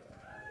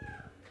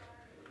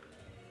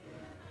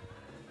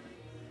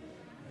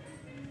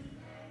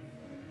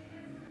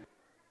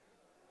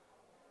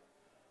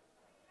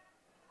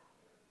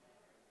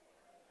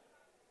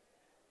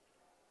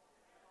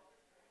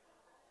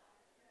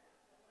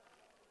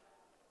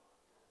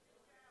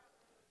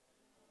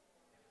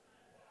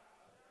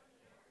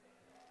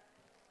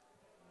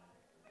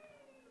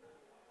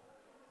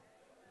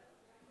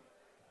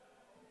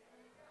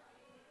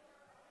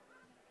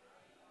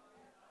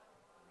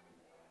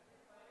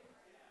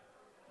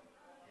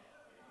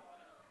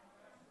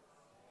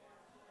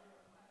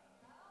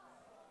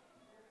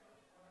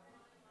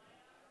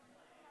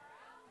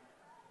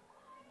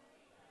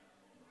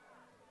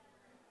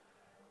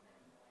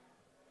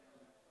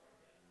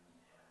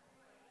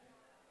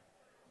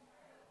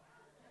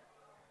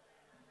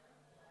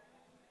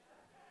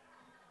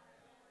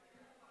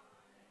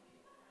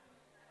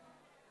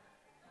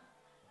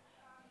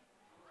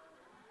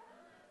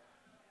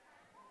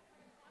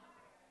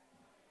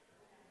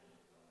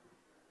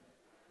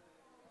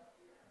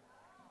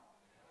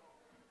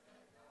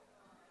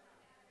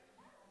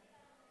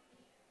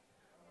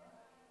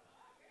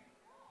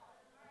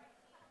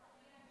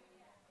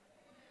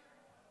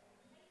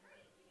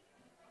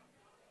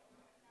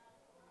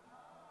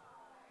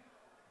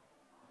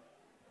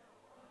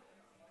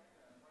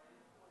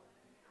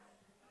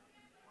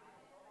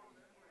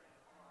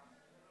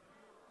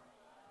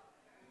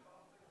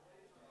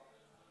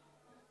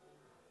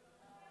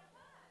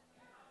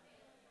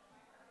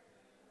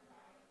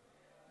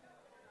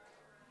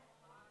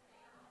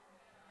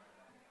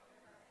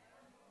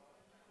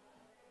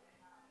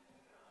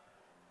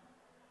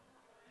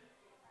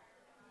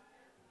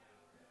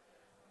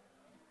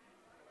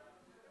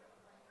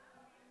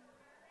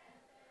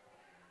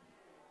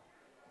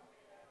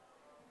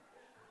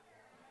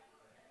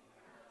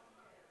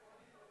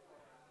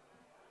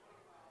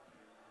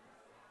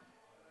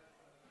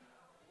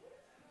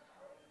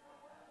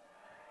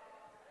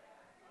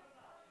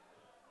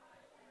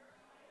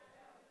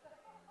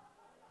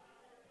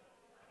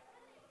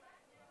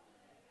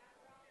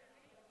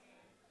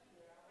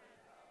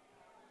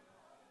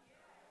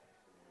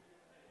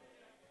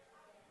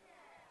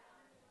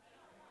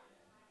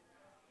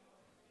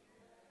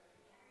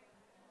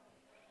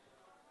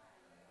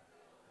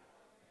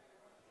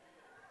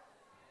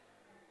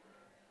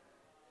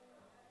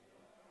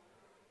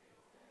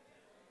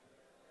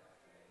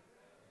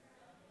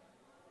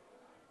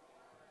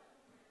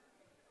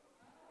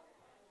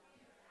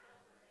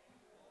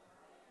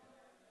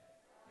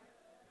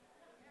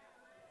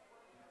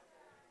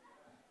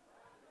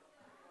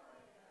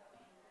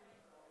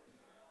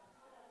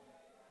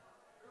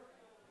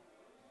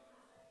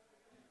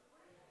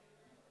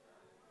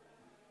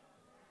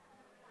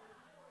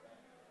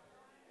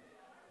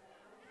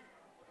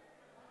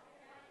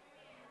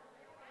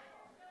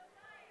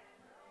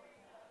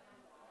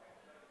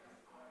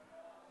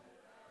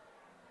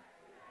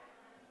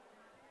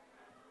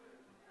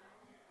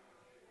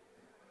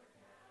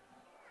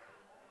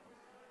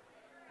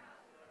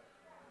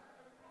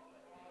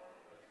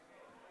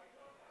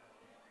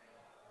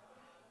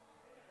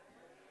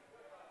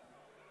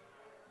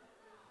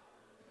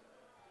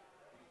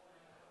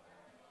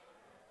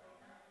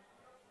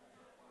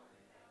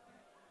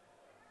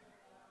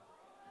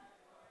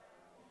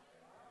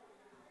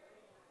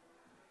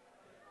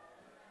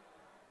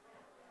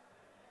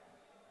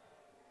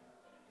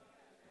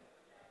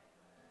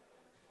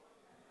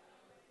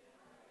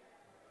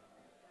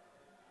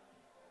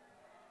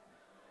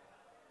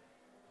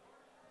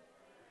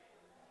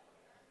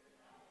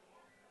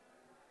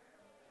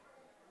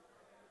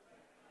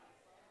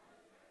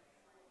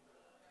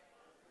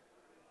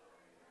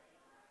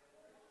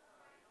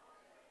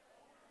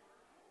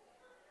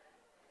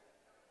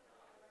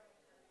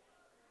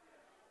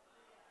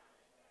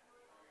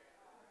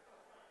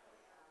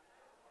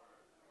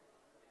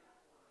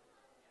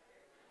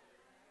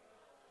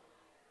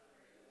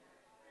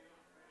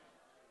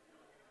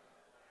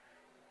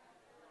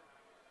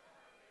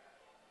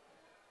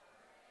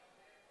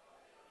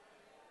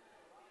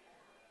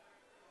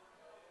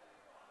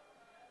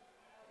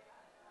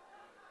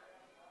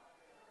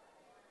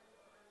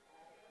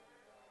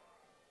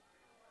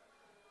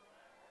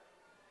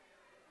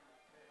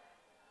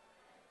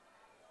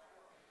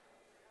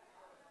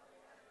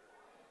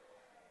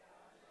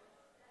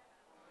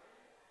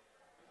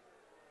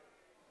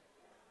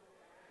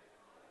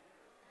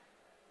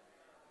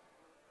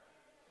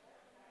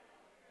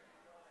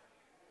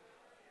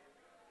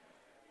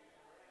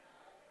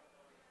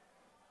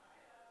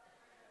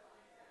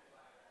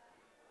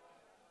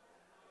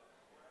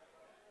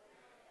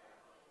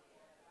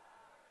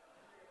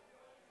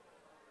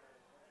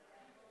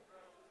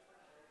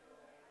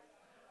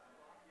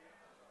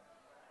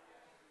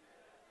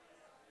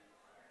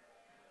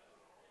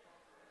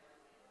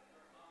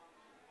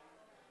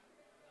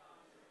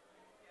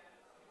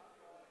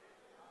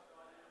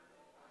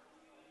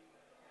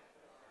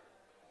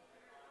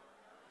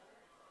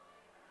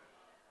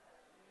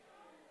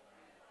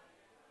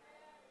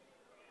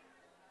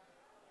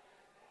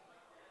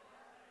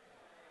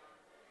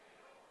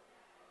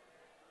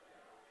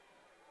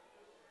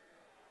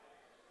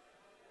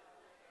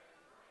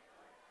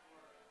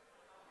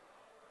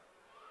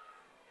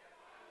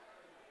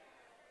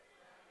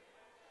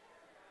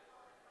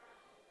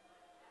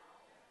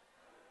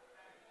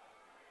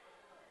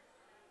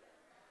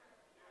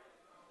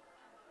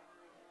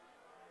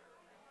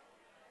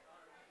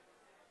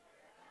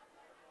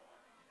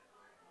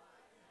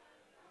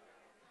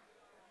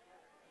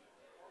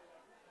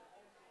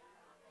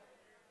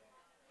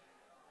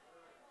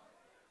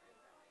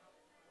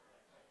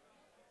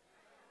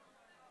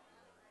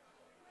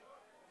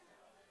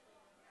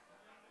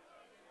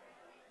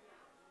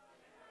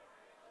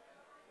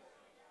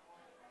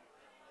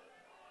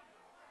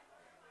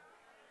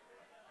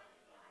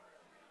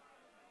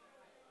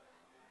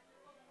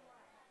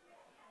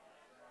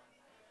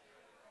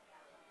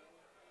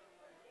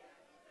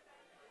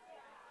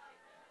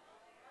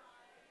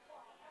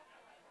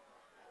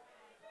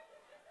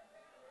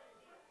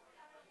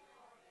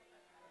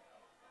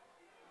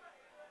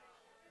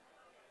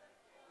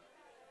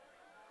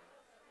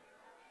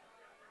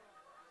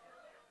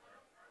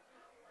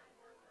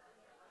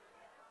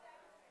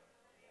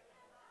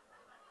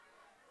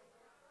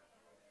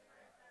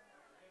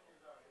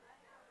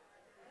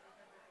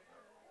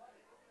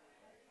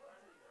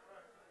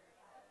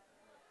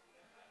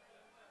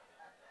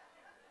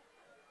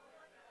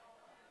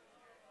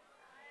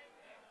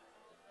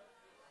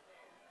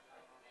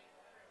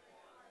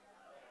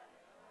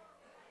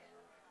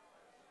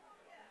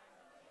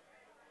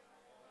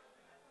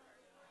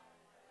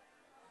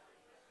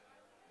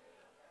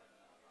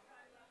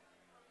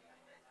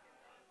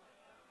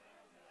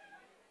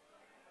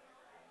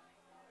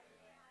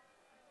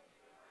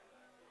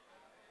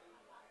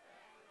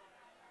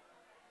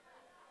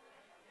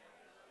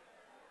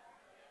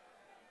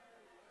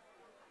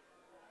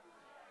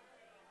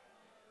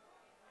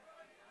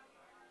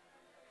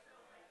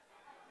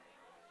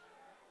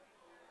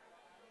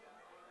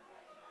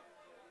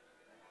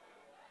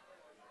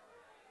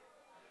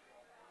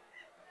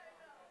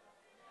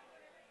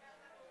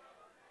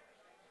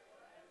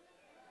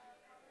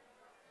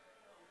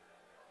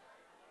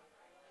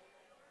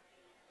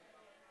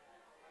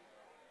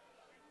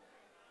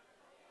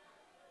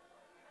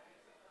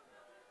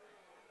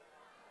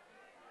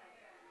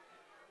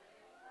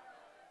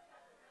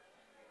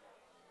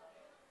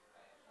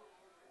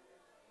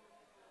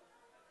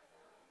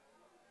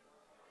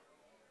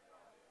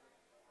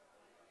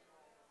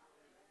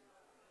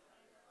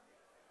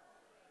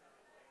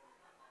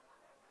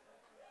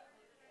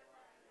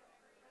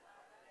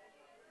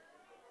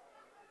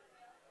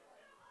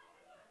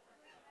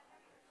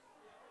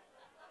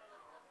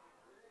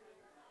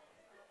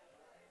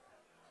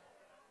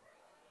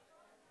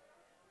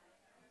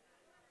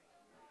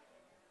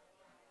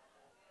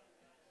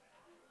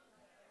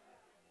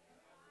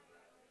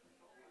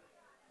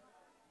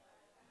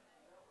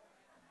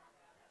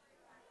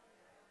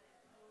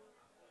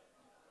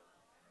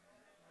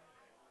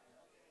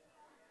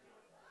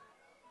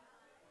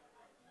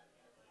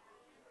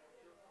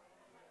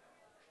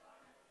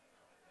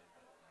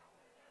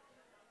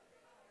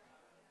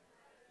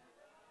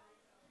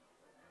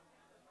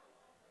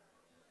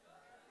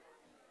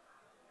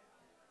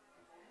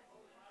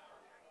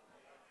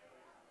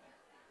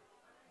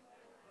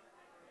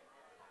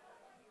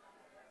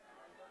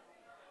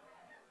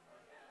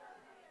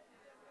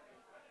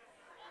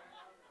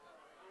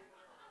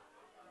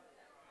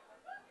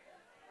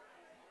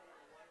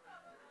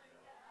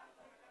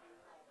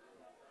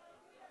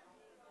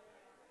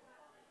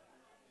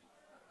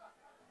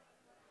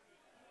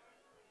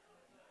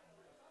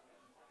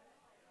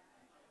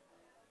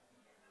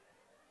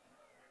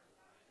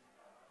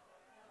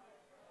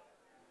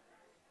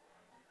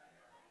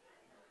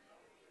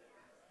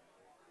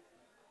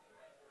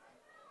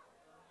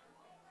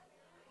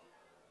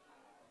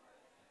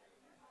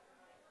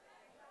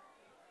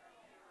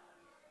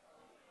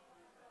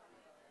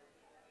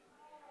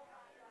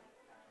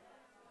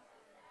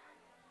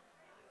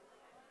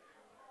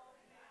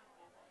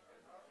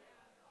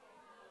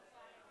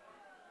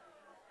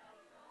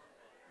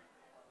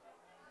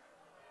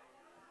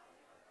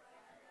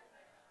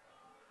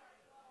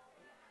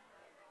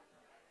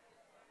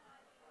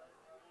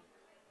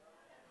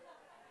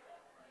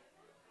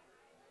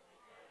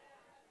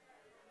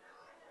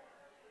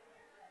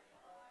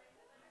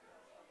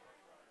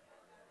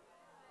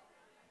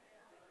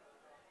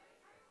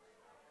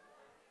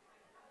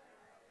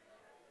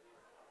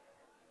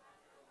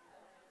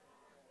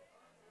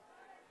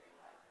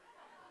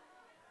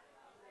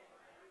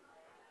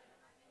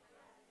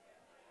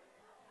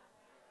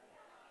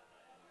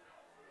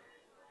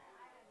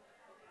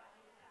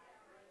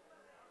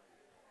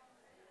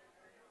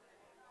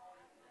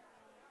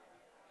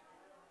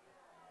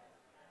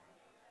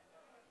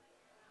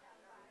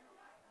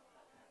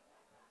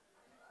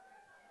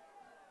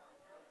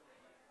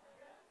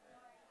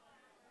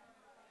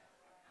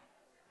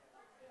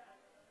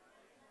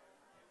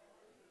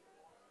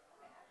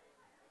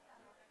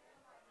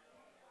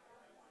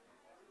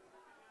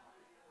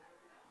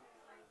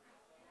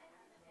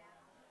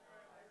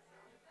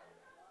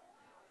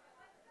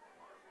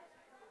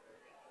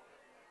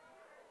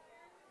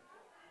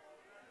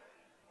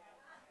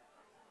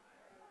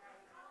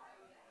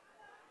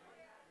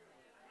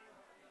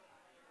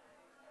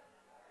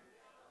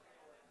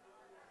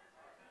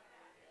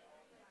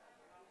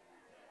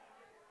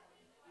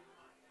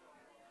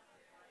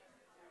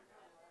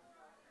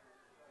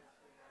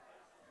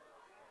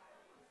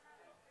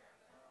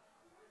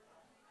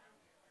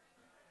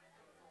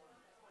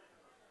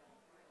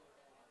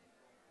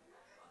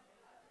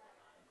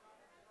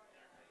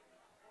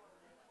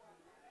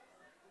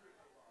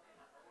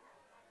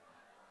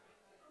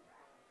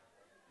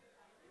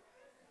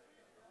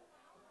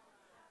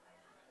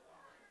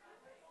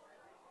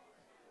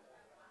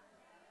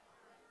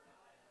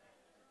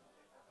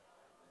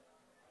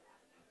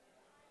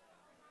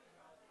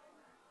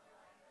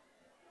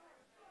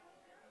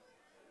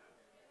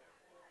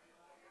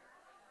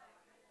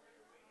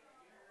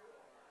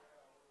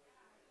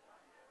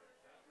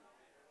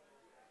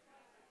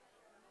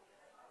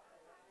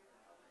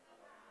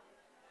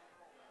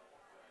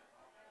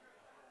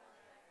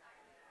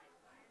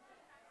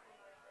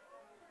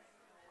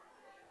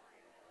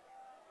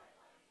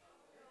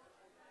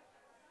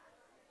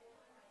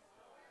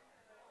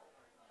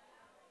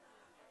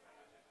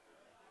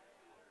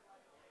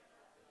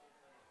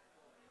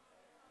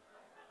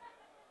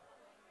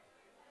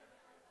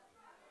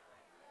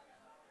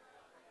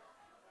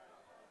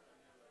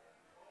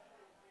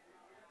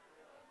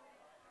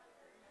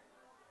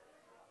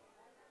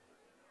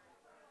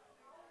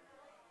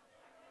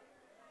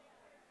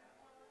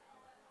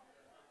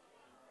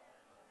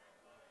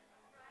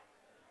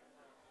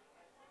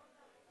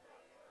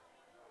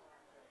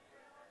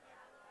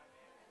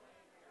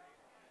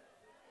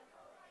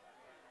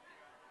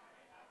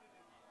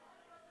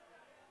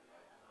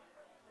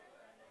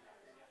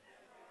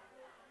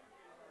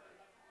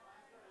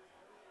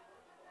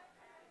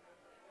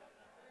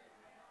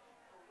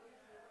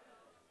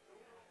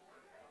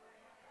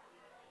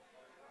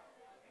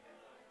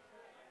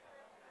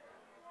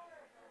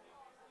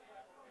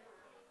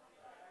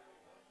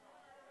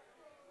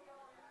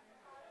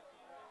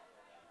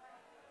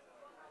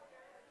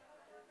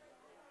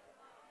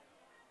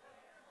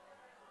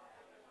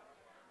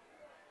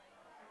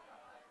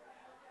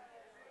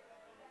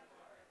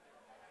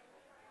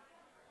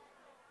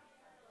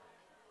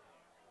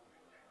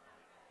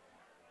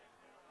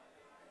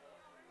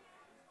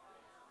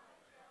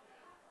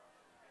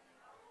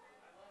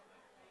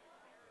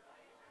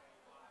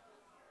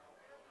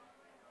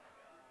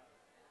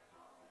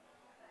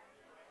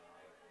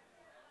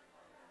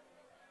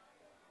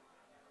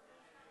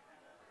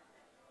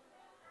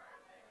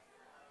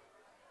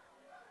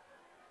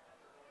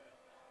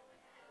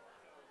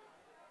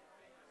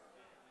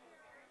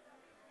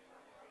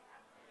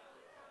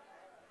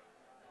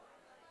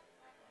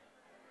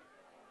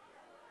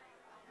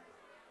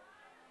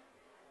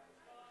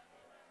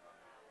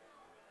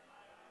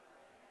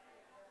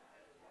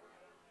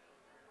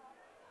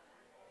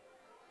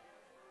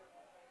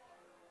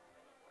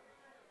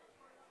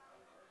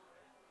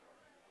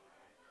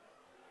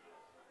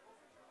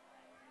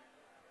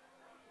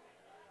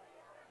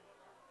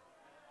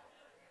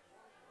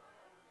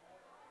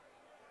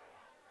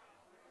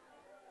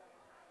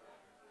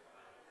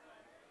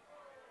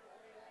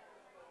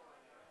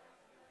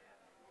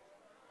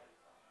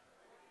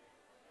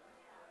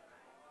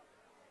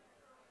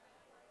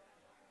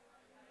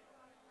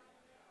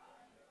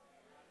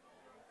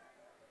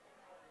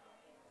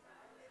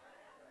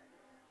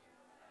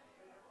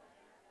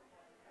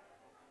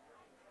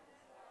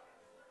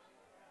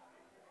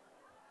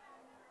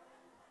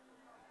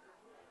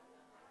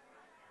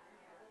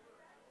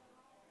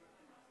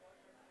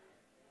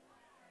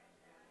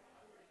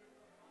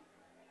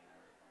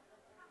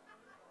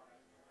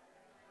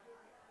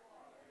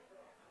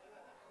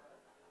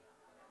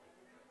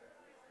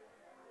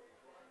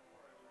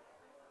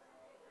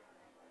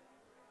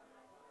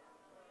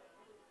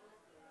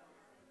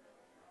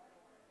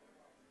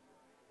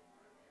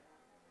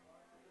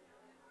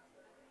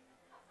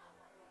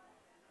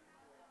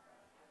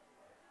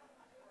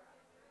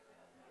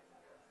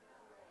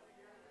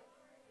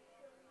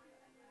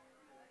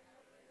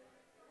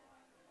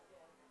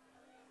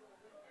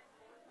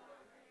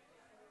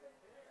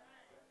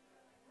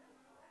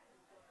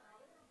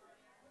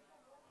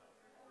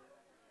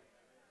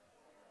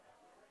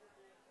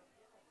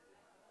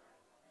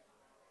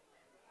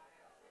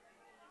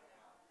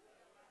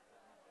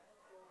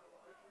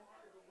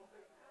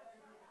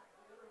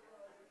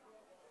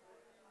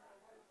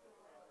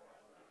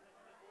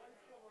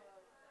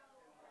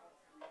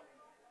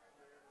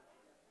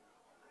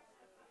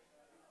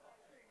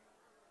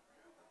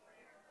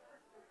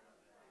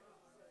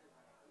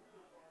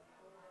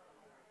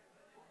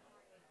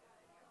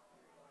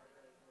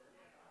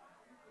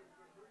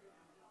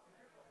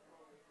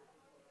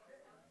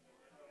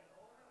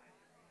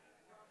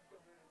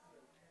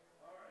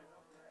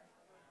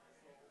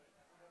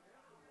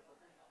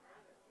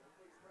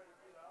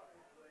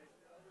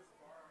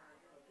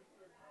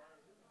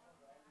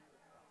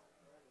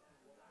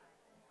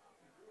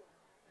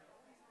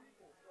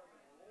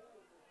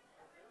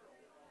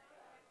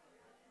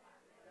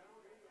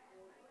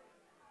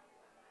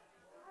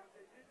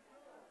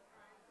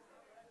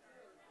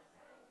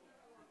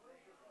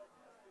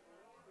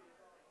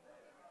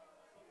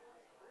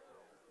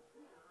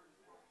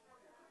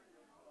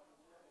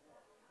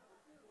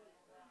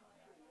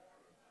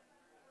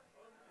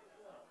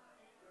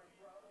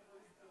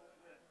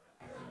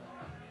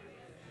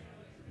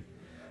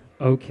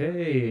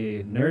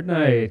 Okay, Nerd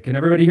Nite. Can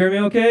everybody hear me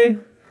okay?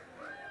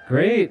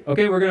 Great.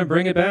 Okay, we're going to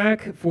bring it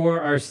back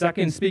for our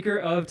second speaker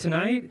of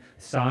tonight,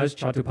 Saj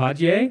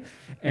Chattopadhyay.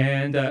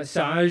 And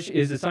Saj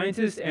is a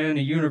scientist and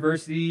a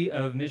University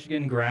of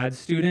Michigan grad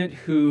student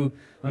who,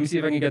 let me see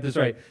if I can get this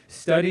right,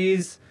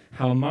 studies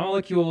how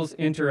molecules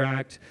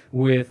interact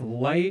with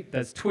light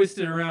that's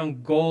twisted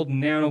around gold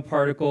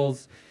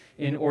nanoparticles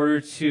in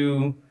order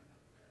to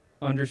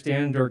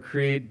understand or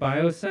create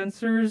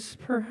biosensors,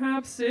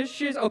 perhaps,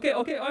 issues. Okay,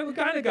 I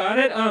kind of got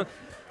it.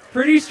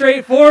 Pretty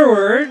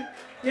straightforward.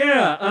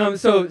 Yeah,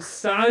 so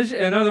Saj,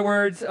 in other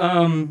words,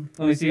 let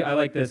me see, I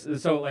like this.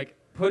 So, like,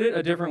 put it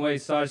a different way,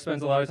 Saj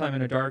spends a lot of time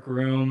in a dark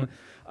room,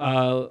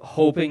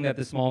 hoping that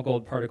the small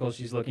gold particles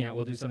she's looking at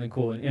will do something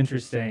cool and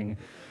interesting.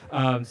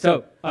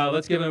 So,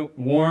 let's give a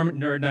warm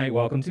Nerd Nite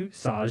welcome to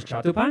Saj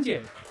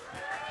Chattopadhyay.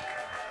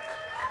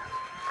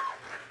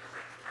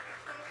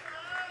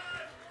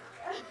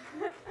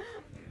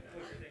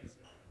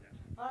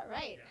 All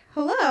right.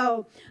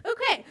 Hello.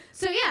 Okay.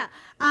 So yeah,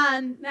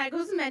 like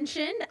was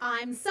mentioned,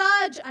 I'm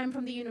Saj. I'm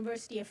from the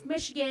University of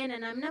Michigan,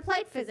 and I'm in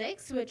applied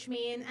physics, which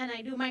means, and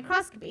I do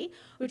microscopy,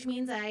 which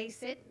means I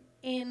sit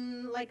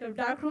in like a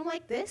dark room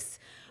like this,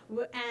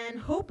 and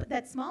hope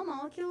that small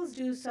molecules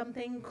do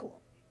something cool.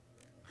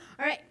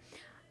 All right.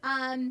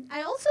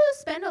 I also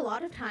spend a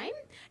lot of time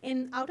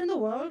out in the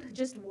world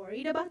just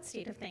worried about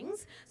state of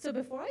things. So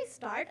before I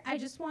start, I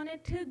just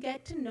wanted to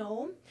get to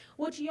know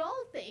what you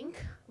all think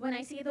when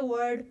I say the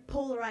word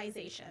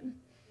polarization.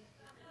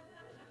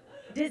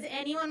 Does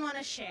anyone want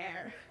to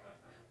share?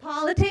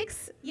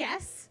 Politics,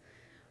 yes.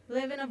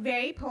 Live in a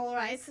very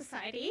polarized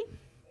society.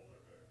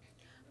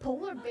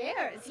 Polar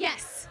bears,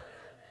 yes.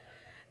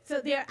 So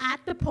they're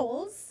at the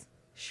poles,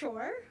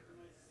 sure.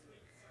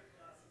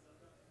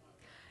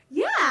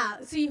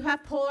 Yeah, so you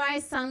have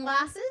polarized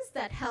sunglasses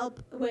that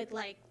help with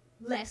like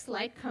less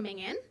light coming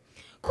in.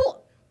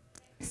 Cool.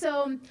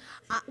 So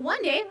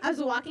one day I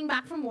was walking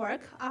back from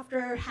work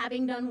after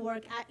having done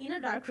work in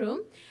a dark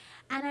room,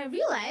 and I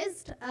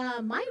realized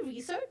my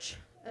research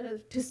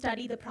to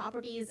study the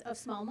properties of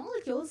small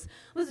molecules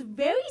was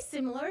very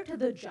similar to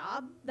the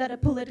job that a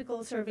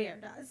political surveyor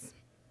does.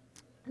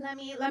 Let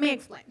me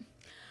explain.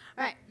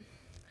 All right.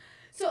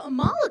 So a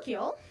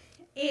molecule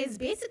is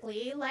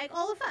basically like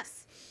all of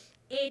us.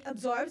 It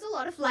absorbs a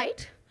lot of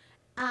light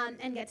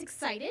and gets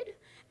excited,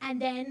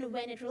 and then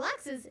when it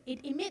relaxes,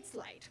 it emits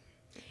light.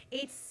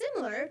 It's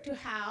similar to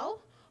how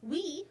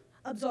we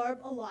absorb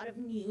a lot of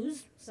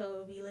news.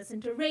 So we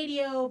listen to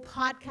radio,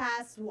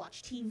 podcasts,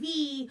 watch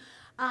TV,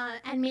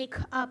 and make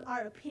up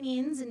our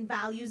opinions and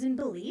values and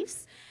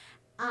beliefs.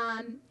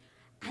 And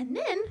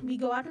then we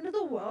go out into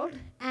the world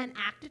and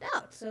act it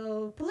out.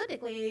 So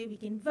politically, we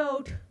can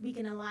vote, we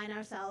can align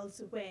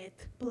ourselves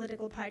with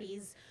political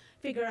parties,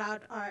 figure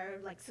out our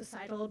like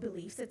societal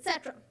beliefs,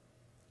 etc.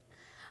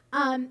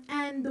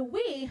 And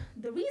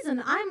the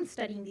reason I'm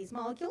studying these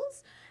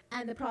molecules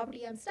and the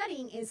property I'm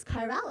studying is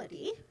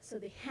chirality, so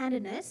the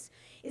handedness,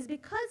 is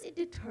because it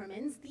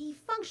determines the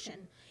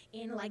function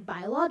in like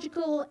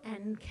biological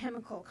and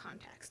chemical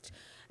context.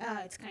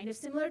 It's kind of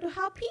similar to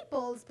how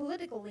people's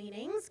political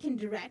leanings can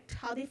direct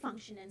how they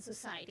function in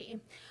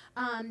society.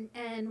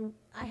 And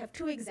I have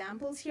two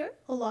examples here.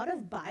 A lot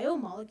of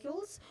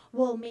biomolecules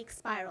will make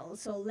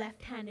spirals, so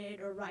left-handed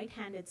or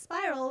right-handed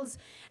spirals,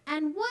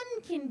 and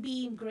one can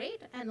be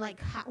great and like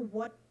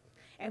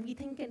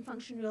everything can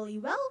function really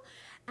well,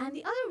 and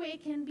the other way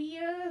can be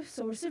a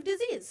source of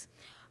disease.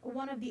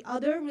 One of the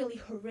other really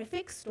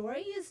horrific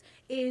stories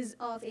is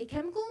of a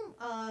chemical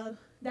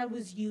that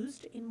was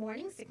used in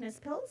morning sickness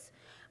pills,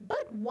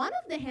 but one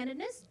of the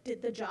handedness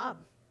did the job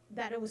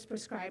that it was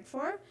prescribed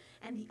for,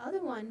 and the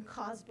other one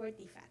caused birth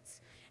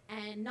defects.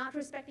 And not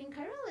respecting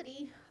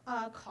chirality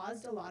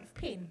caused a lot of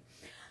pain.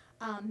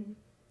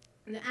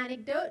 The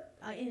anecdote,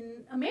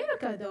 in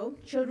America though,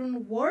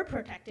 children were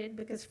protected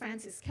because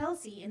Frances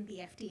Kelsey in the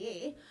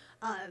FDA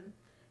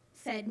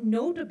said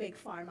no to big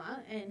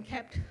pharma and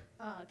kept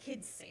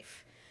kids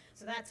safe.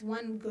 So that's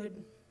one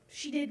good,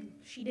 she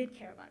did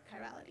care about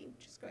chirality,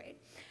 which is great.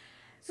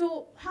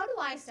 So how do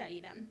I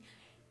study them?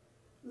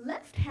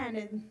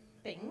 Left-handed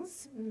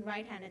things,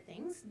 right-handed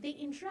things, they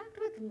interact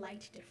with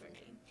light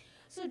differently.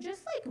 So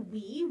just like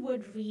we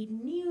would read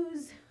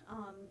news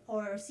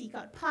or seek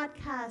out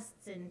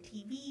podcasts and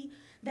TV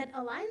that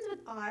aligns with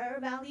our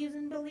values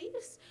and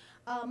beliefs,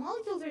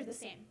 molecules are the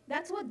same.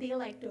 That's what they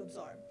like to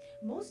absorb.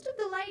 Most of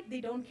the light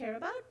they don't care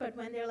about, but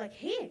when they're like,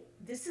 hey,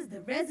 this is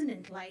the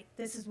resonant light,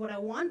 this is what I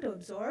want to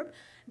absorb,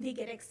 they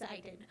get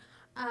excited.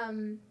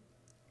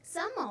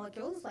 Some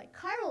molecules, like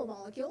chiral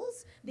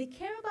molecules, they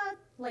care about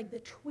like the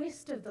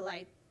twist of the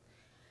light,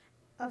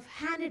 of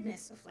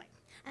handedness of light.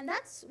 And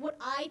that's what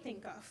I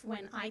think of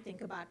when I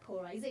think about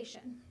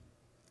polarization.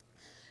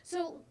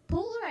 So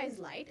polarized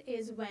light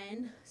is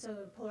so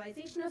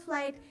polarization of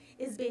light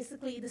is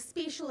basically the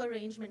spatial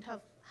arrangement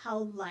of how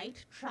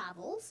light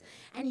travels,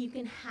 and you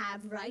can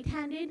have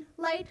right-handed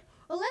light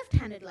or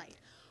left-handed light,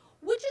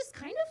 which is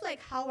kind of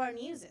like how our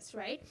news is,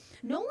 right?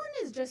 No one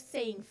is just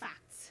saying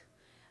facts.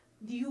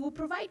 you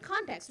provide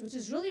context, which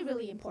is really,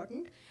 really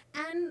important,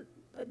 and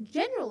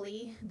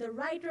generally, the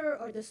writer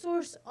or the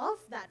source of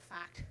that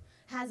fact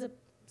has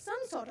some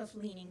sort of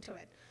leaning to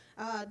it.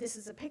 This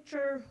is a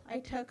picture I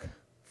took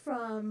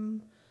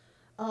from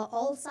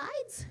All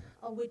Sides,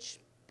 which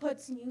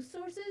puts news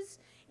sources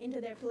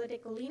into their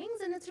political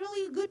leanings, and it's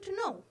really good to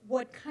know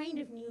what kind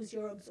of news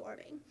you're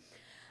absorbing.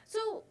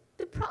 So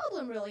the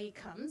problem really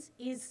comes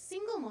is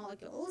single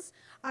molecules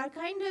are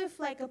kind of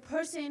like a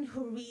person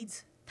who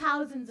reads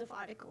thousands of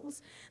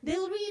articles.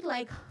 They'll read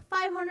like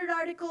 500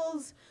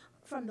 articles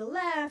from the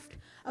left,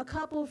 a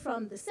couple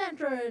from the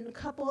center,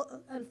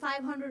 and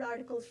 500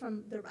 articles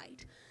from the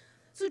right.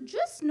 So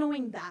just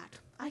knowing that,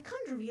 I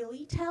can't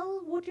really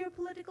tell what your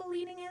political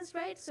leaning is,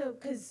 right? So,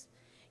 because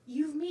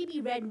you've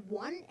maybe read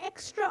one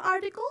extra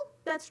article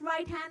that's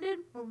right-handed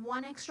or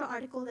one extra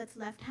article that's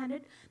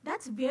left-handed.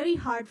 That's very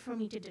hard for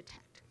me to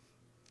detect.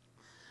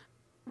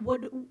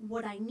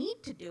 What I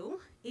need to do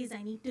is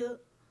I need to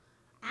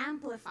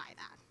amplify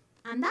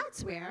that. And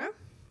that's where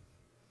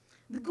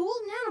the gold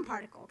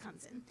nanoparticle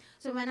comes in.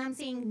 So when I'm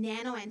saying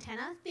nano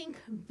antenna, think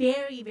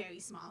very, very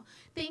small.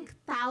 Think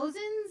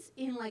thousands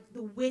in like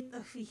the width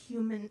of a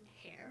human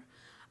hair.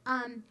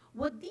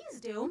 What these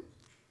do,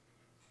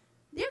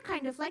 they're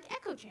kind of like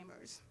echo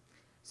chambers.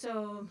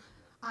 So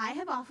I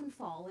have often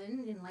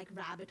fallen in like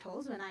rabbit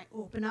holes when I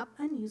open up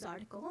a news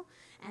article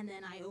and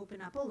then I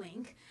open up a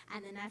link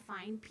and then I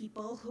find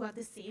people who have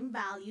the same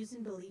values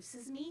and beliefs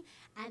as me,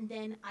 and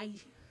then I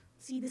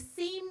see the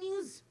same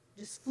news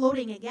just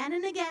floating again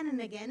and again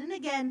and again and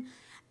again,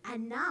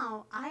 and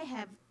now I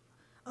have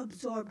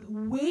absorbed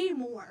way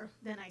more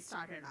than I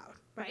started out,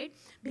 right?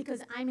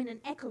 Because I'm in an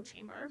echo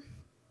chamber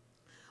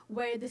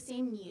where the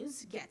same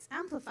news gets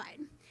amplified.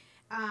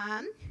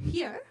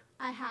 Here,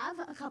 I have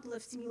a couple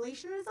of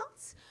simulation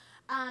results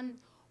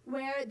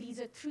where these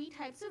are 3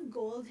 types of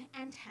gold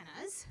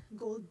antennas,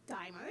 gold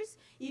dimers.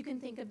 You can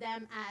think of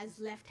them as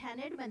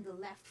left-handed when the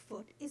left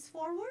foot is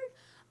forward.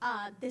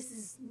 This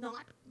is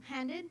not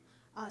handed,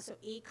 so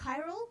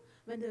achiral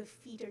when the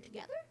feet are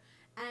together.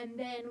 And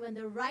then when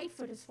the right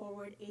foot is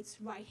forward,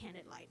 it's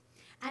right-handed light.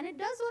 And it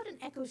does what an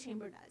echo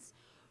chamber does.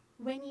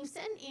 When you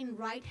send in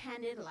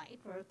right-handed light,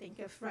 or think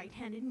of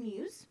right-handed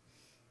news,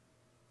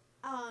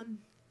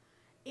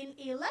 in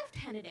a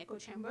left-handed echo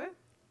chamber,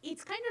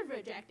 it's kind of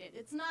rejected.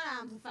 It's not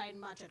amplified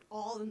much at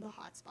all in the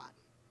hotspot.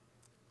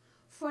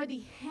 For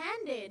the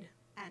handed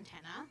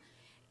antenna,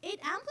 it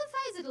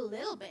amplifies it a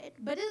little bit,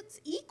 but it's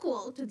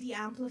equal to the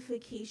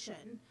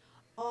amplification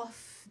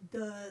of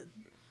the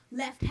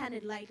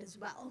left-handed light as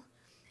well.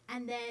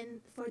 And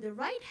then for the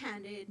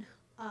right-handed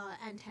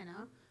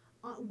antenna,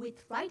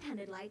 with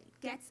right-handed light,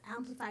 it gets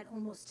amplified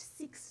almost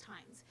 6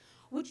 times,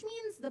 which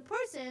means the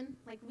person,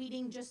 like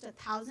reading just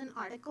 1,000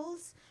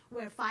 articles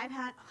where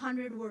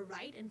 500 were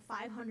right and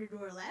 500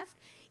 were left,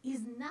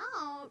 is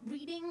now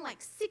reading like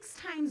 6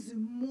 times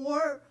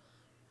more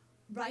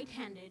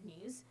right-handed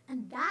news,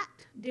 and that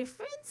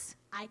difference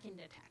I can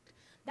detect.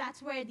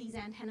 That's where these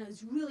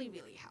antennas really,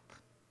 really help.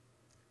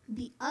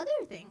 The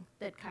other thing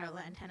that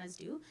chiral antennas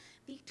do,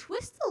 they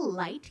twist the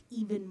light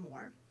even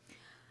more.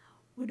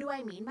 What do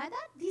I mean by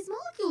that? These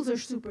molecules are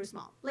super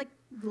small. Like,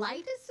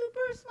 light is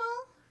super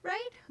small,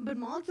 right? But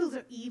molecules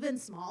are even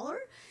smaller,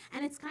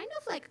 and it's kind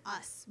of like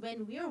us.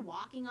 When we are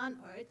walking on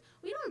Earth,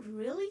 we don't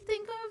really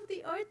think of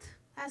the Earth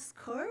as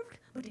curved,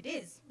 but it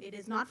is. It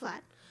is not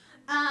flat.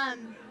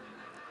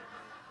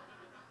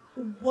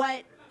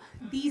 What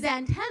these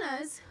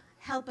antennas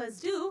help us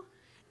do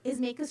is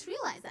make us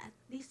realize that.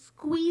 They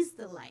squeeze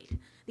the light.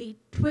 They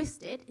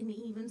twist it in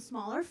an even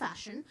smaller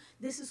fashion.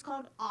 This is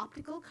called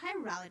optical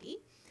chirality.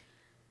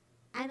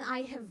 And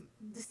I have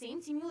the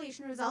same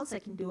simulation results. I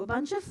can do a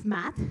bunch of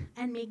math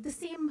and make the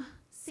same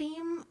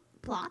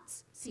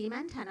plots, same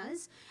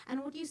antennas.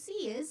 And what you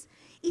see is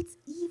it's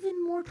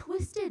even more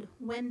twisted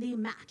when they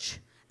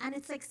match. And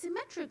it's like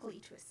symmetrically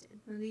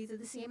twisted. And these are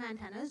the same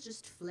antennas,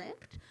 just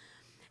flipped.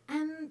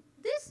 And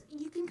this,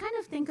 you can kind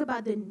of think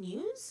about the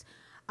news.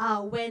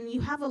 When you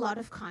have a lot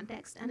of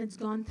context and it's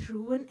gone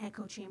through an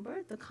echo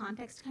chamber, the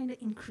context kind of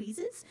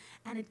increases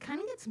and it kind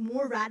of gets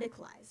more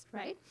radicalized,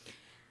 right?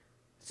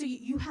 So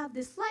you have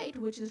this light,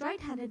 which is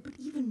right-handed, but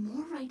even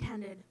more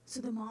right-handed.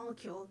 So the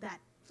molecule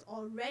that's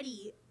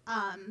already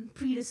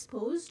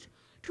predisposed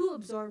to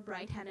absorb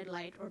right-handed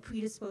light or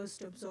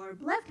predisposed to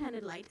absorb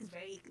left-handed light is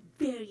very,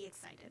 very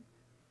excited.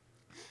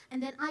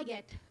 And then I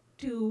get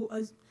to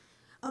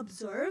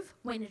observe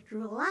when it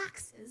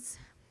relaxes.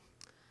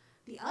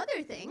 The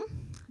other thing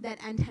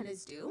that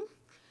antennas do,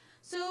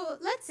 so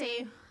let's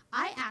say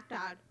I act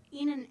out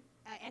in an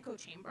echo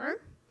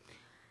chamber,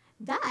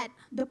 that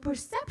the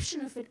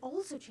perception of it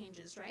also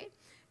changes, right?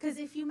 Because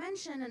if you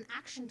mention an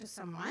action to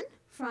someone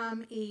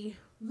from a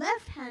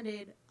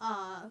left-handed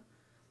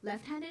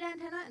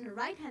antenna and a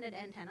right-handed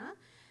antenna,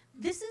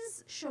 this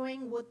is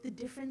showing what the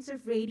difference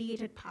of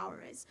radiated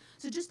power is.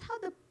 So just how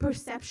the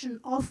perception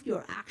of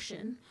your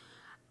action,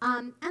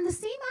 and the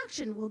same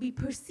action will be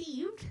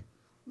perceived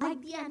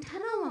like the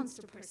antenna wants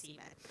to perceive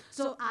it.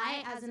 So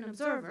I, as an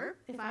observer,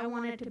 if I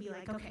wanted to be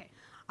like, okay,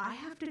 I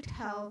have to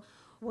tell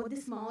what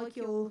this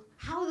molecule,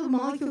 how the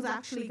molecule is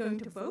actually going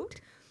to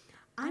vote,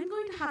 I'm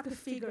going to have to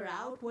figure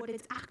out what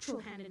its actual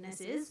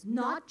handedness is,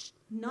 not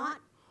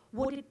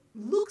what it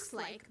looks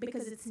like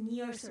because it's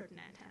near certain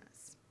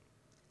antennas.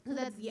 So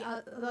that's the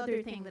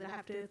other thing that I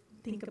have to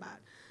think about.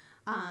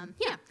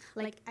 Yeah,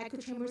 like echo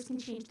chambers can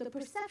change the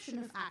perception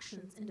of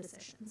actions and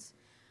decisions.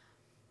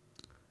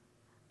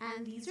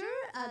 And these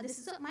are, this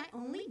is my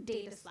only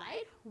data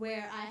slide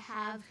where I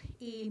have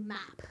a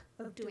map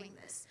of doing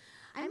this.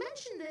 I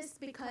mention this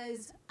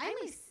because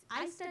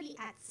I study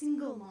at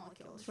single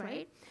molecules,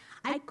 right?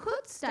 I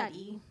could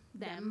study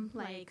them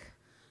like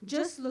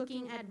just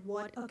looking at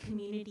what a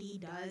community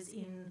does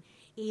in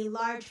a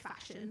large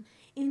fashion.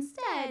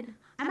 Instead,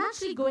 I'm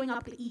actually going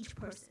up to each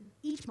person,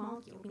 each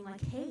molecule, being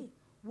like, hey,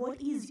 what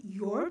is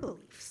your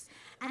beliefs?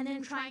 And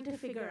then trying to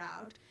figure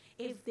out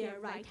if they're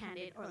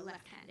right-handed or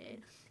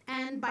left-handed.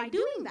 And by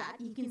doing that,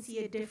 you can see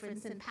a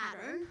difference in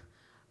pattern.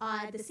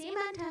 The same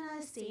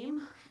antenna,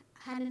 same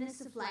handedness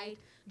of light,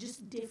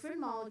 just different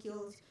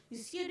molecules. You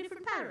see a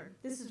different pattern.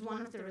 This is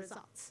one of the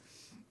results.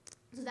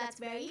 So that's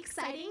very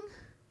exciting.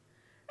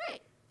 All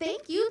right,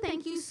 thank you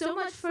so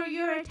much for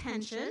your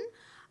attention.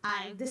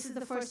 This is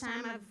the first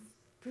time I've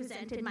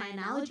presented my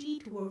analogy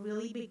to a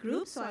really big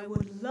group, so I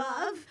would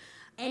love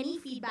any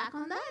feedback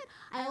on that.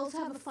 I also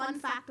have a fun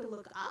fact to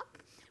look up.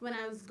 When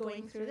I was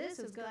going through this,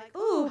 I was like,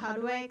 oh, how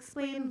do I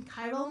explain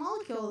chiral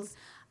molecules?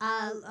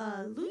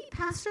 Louis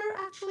Pasteur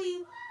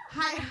actually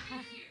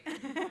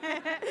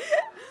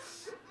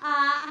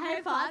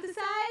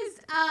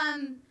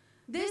hypothesized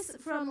this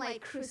from like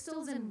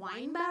crystals and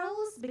wine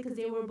barrels because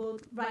they were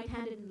both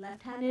right-handed and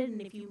left-handed, and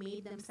if you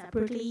made them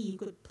separately, you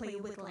could play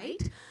with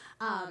light,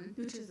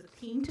 which is a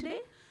theme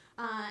today.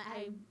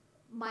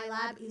 My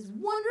lab is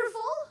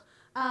wonderful.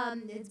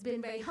 It's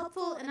been very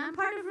helpful, and I'm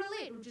part of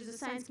Relate, which is a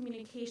science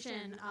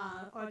communication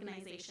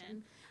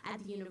organization at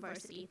the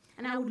university.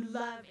 And I would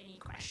love any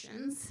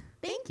questions.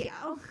 Thank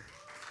you.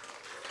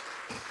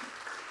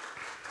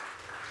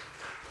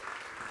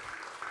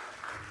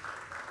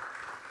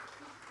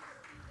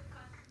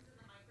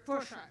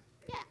 For sure.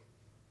 Yeah.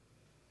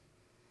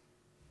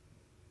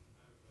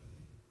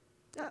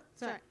 Oh,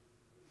 sorry.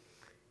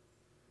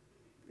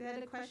 You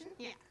had a question?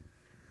 Yeah.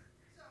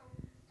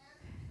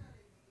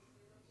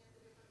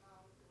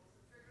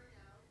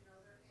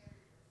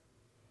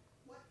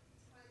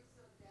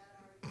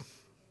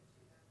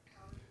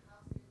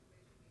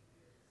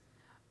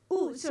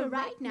 Ooh, so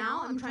right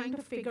now I'm trying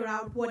to figure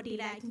out what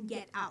data I can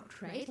get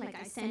out, right? Like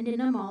I send in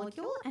a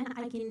molecule and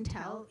I can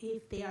tell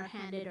if they are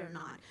handed or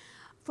not.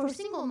 For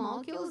single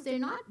molecules, they're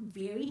not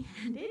very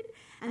handed,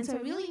 and so I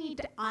really need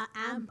to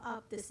amp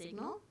up the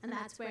signal, and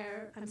that's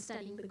where I'm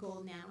studying the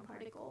gold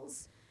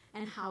nanoparticles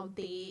and how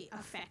they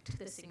affect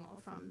the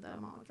signal from the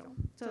molecule.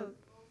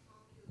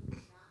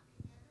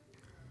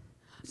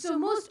 So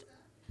most,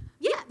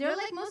 yeah, they're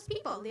like most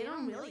people. They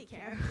don't really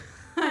care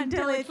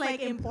until it's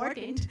like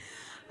important.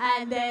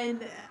 And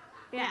then,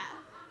 yeah.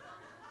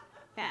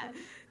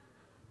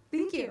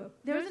 Thank you.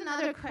 There's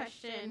another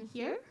question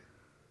here.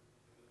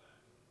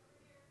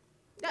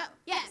 Oh,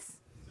 yes.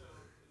 So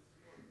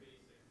it's more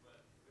basic,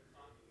 but they're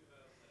talking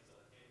about like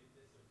the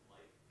handedness of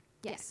light.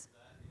 Yes. Is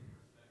that in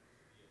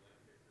respect to the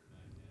electric or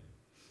magnetic?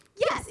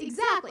 Yes,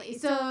 exactly.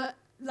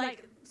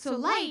 So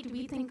light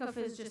we think of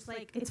as just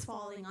like it's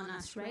falling on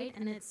us, right?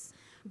 And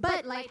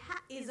but light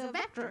is a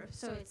vector,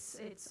 so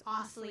it's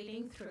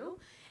oscillating through.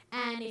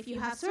 And if you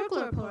have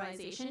circular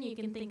polarization, you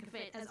can think of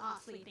it as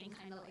oscillating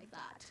kind of like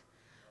that.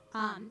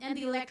 And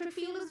the electric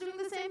field is doing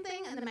the same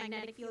thing, and the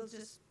magnetic field is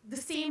just the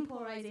same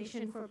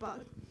polarization for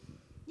both.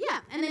 Yeah,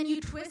 and then you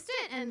twist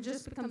it, and it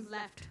just becomes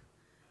left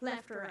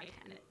or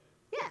right-handed.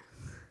 Yeah.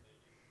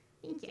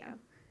 Thank you.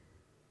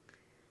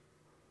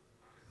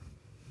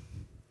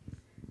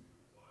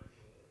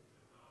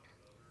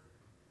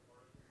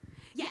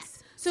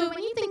 Yes. So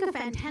when you think of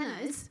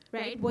antennas,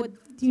 right, what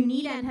you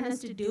need antennas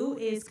to do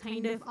is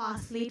kind of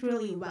oscillate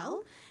really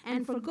well.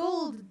 And for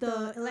gold,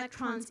 the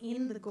electrons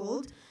in the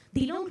gold,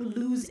 they don't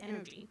lose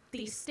energy.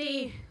 They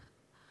stay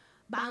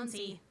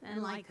bouncy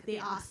and like they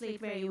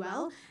oscillate very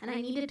well. And I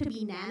need it to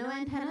be nano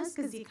antennas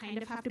because they kind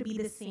of have to be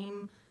the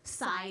same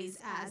size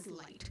as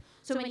light.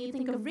 So when you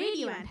think of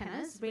radio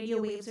antennas,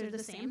 radio waves are the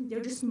same. They're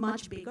just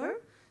much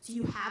bigger. So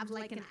you have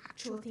like an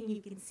actual thing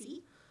you can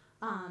see.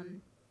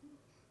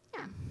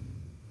 Yeah.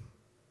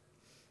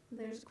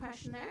 There's a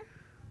question there.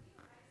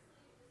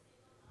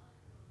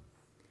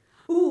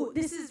 Ooh,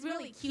 this is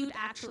really cute,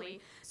 actually.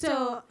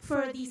 So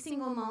for these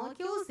single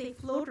molecules, they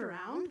float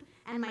around,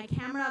 and my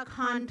camera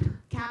can't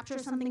capture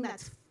something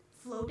that's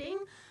floating.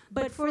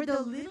 But for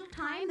the little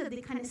time that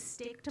they kind of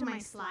stick to my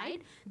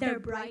slide, they're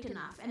bright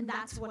enough, and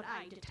that's what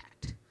I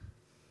detect.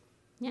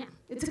 Yeah,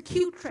 it's a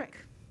cute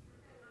trick.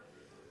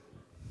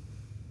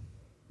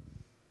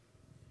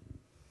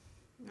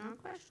 No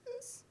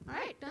questions? All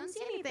right, don't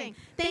see anything.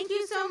 Thank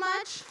you so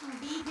much. I'll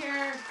be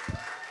here.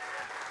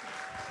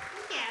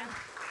 Thank you.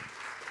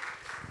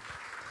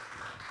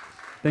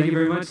 Thank you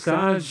very much,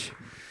 Saj.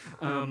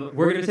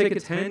 We're going to take a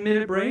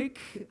 10-minute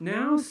break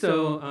now,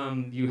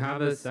 so you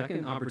have a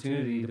second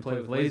opportunity to play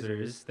with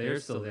lasers. They're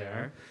still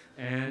there.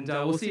 And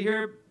we'll see you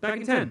here back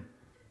in 10.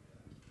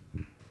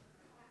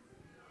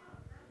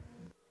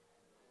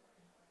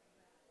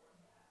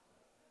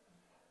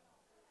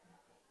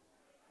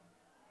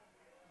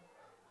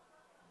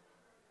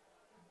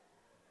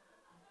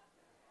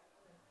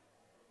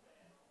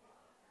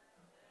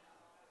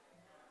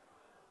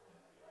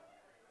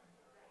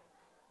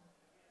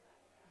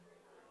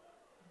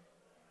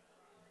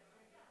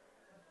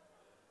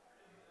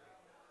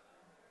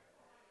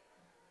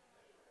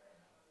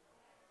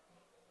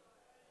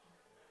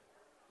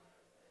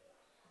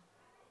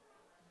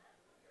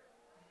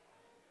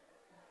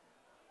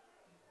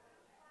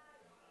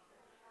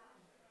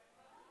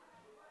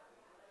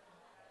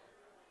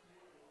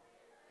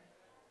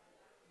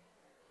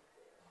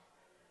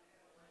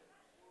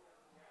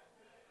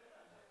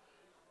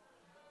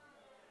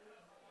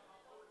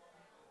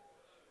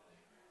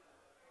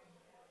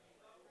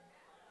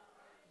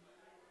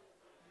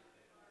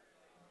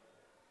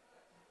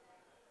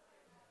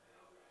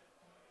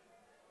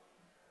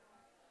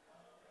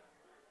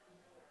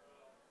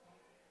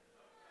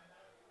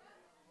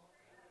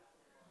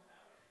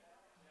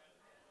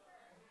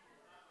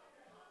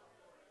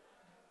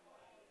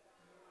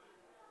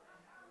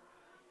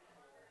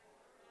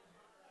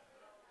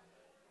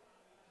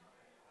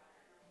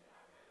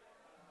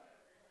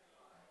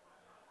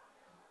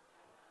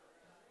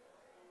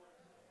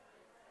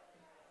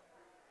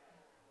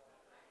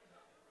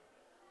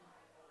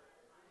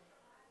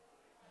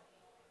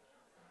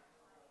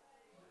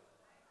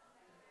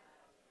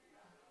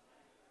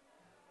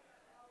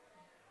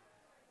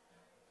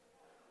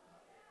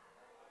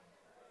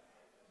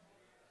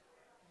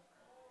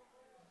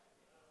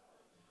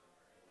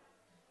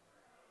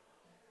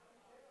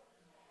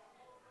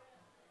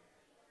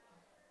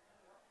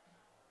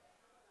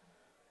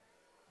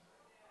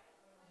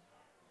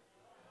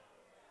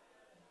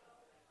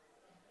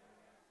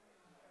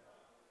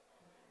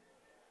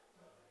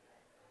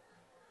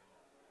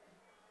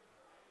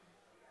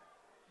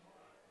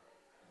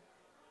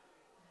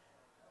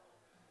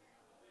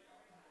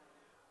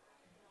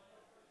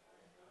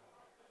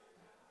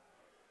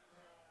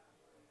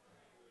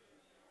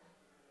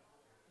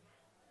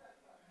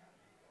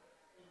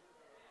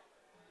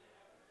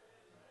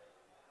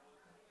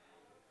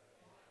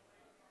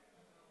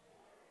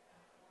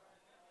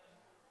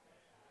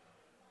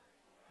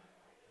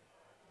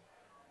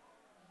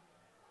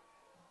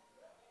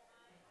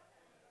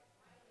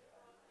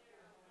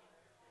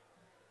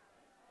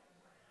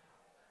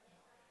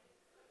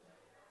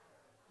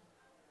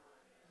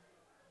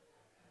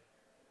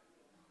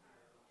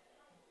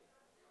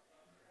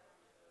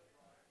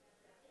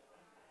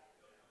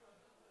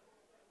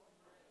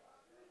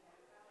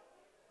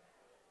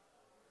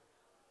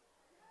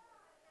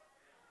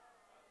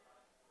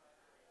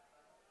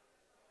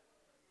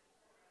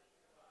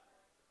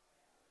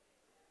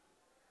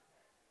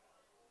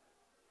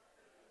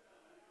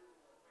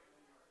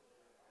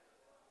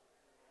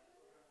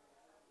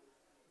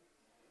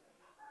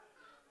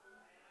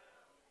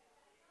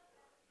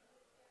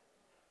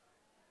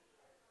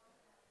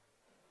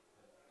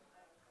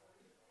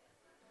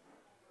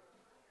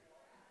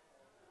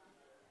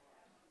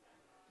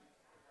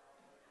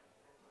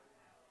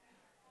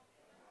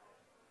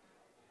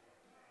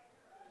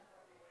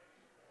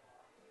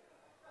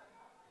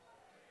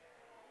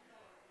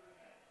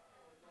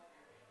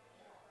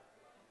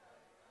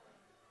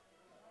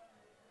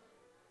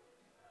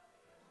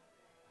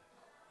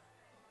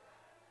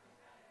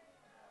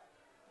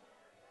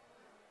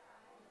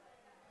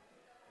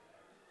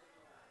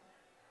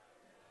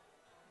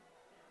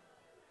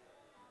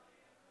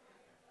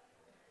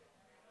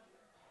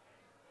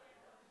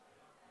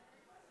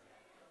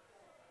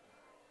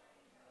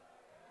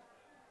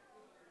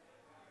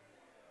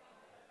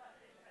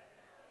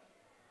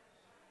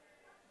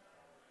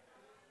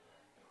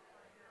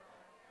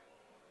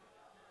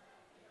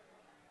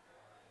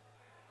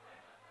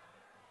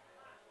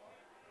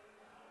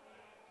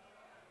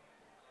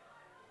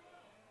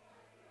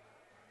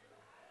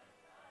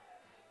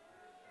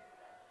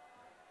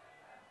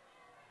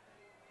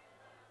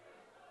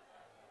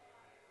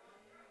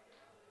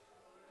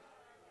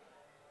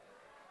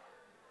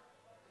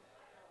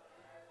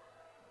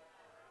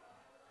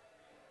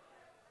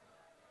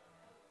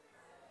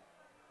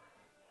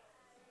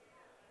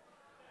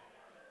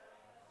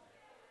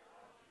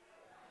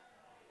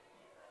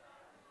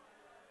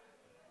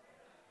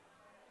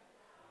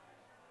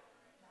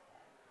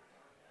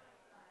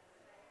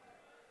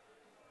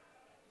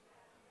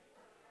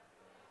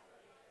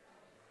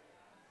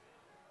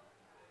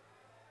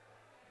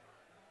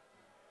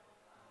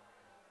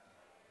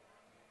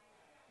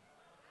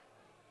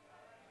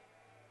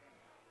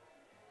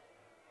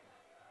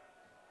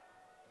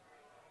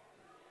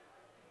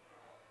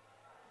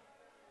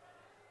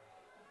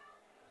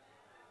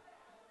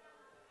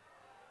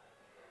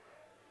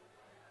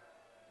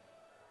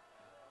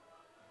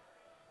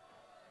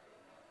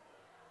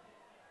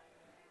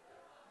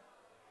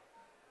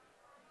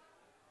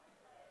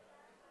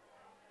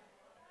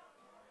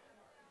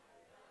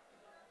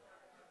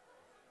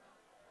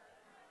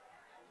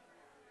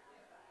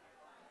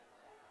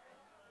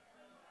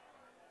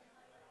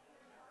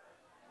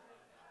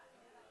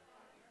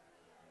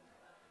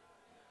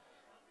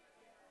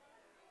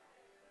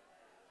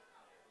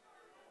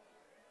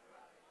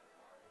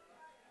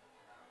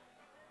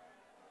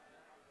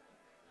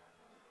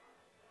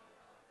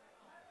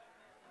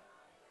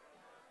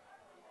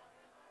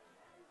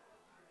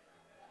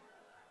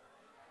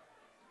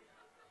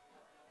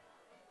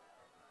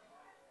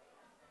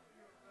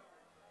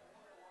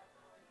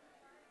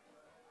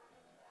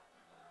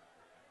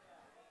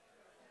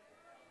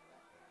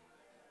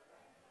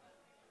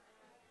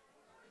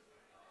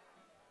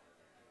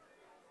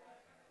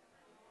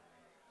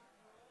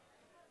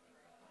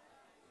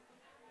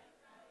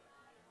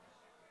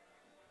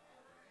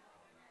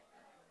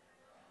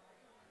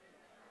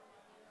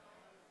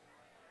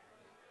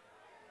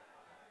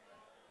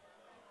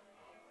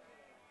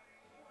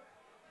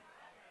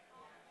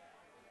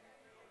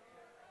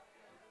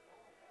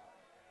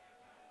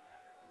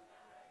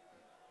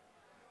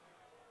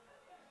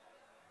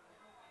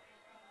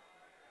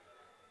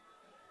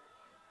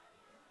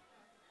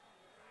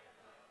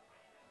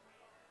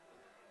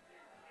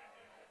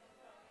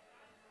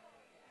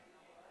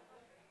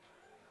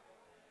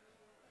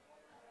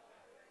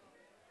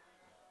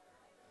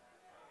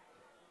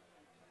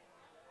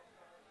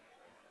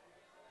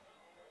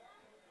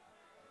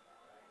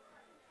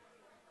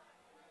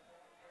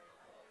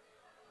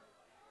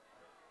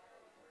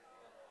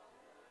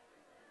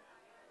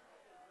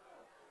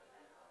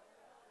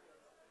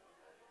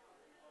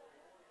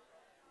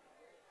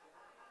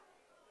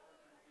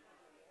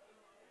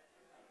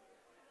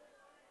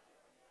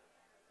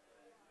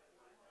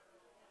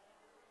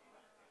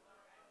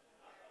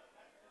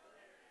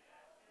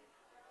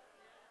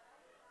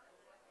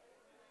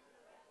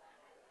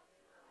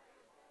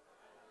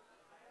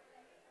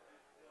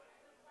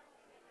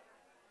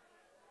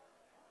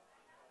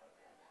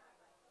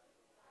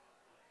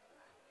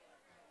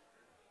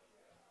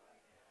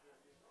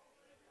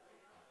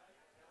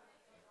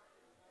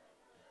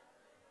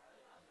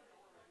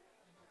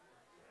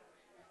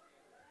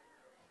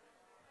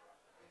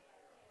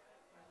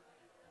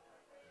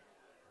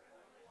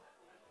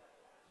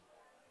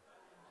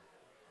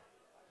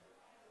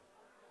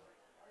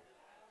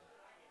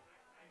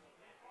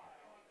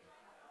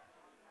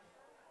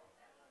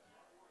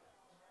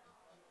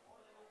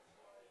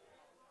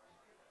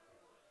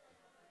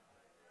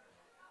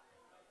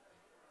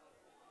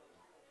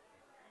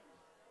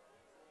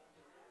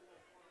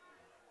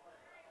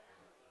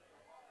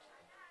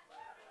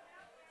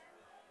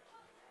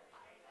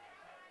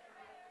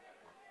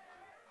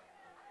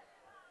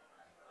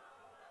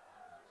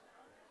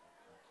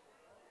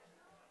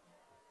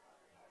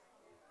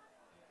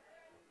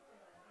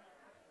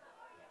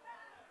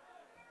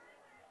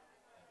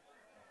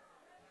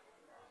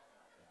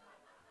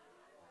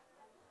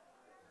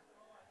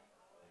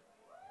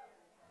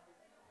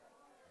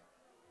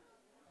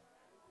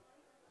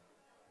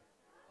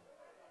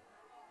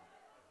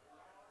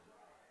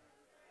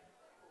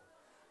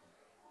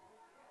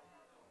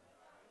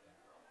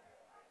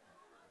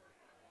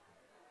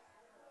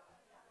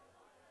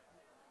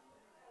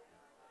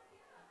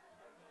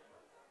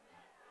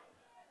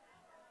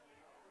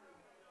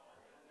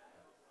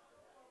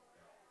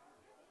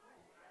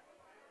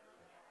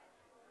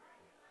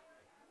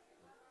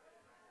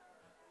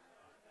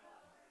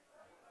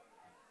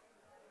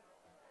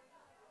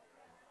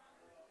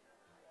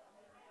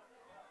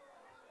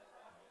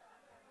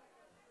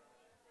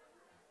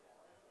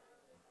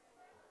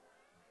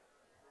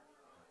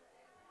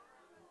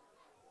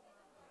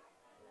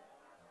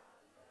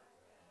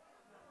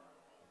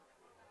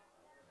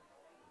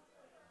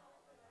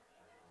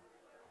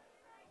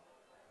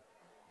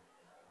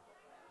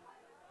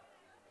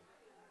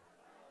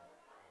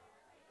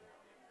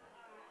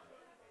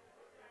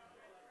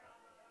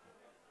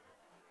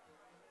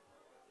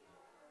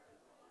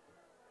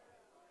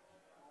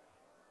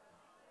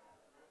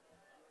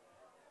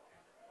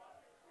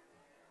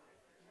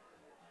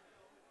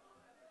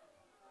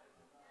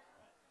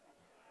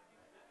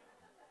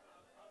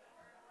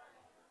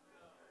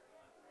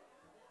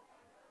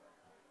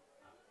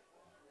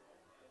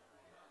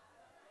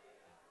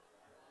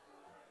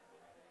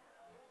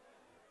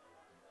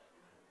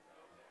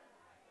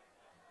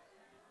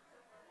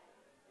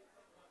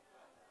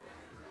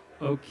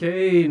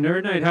 Okay,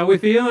 Nerd Night, how we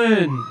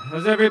feeling?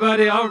 How's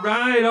everybody? All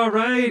right, all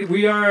right.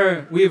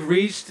 We've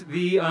reached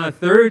the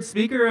third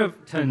speaker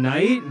of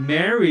tonight,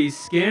 Mary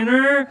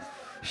Skinner.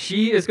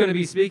 She is going to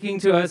be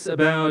speaking to us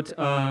about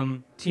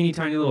teeny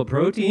tiny little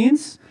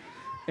proteins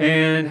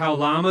and how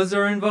llamas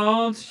are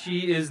involved.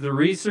 She is the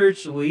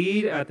research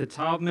lead at the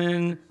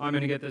Taubman, I'm going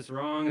to get this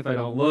wrong if I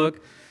don't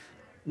look,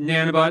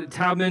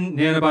 Taubman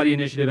Nanobody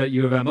Initiative at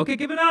U of M. Okay,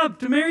 give it up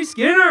to Mary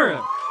Skinner.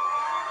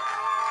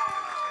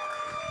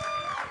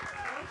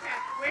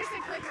 Where's the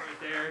clicker?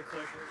 Right there,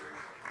 clicker.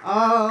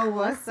 Oh,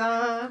 what's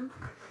up?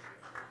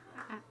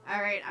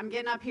 All right, I'm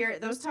getting up here.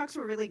 Those talks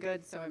were really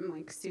good, so I'm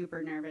like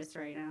super nervous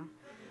right now.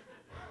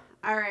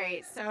 All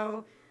right,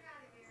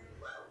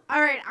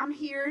 I'm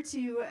here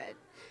to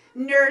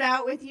nerd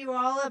out with you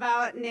all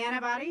about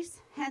nanobodies,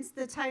 hence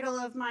the title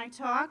of my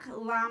talk,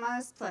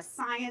 Llamas plus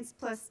Science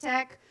plus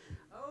Tech.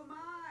 Oh my.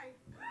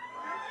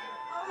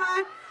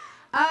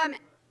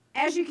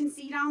 As you can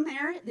see down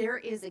there, there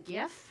is a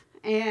GIF,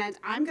 and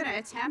I'm going to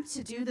attempt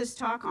to do this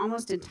talk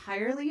almost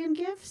entirely in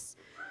GIFs.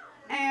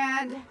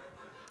 And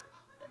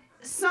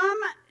some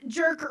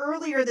jerk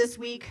earlier this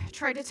week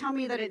tried to tell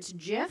me that it's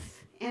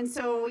GIF. And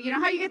so, you know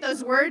how you get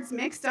those words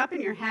mixed up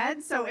in your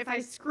head? So if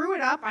I screw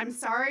it up, I'm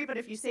sorry, but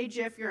if you say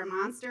GIF, you're a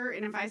monster.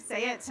 And if I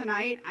say it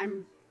tonight,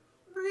 I'm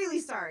really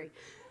sorry.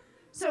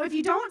 So if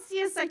you don't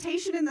see a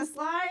citation in the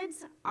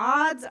slides,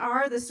 odds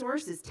are the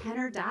source is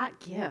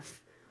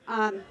tenor.gif.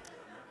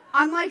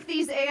 Unlike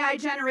these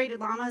AI-generated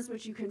llamas,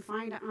 which you can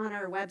find on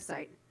our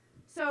website.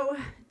 So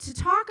to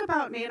talk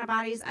about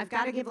nanobodies, I've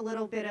got to give a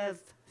little bit of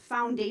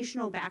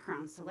foundational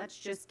background. So let's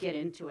just get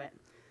into it.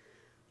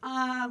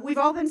 We've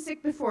all been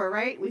sick before,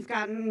 right? We've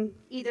gotten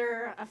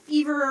either a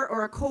fever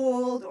or a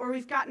cold, or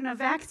we've gotten a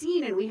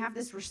vaccine and we have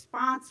this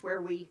response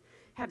where we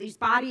have these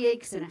body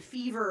aches and a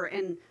fever,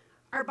 and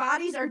our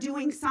bodies are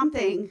doing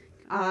something.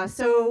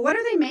 So what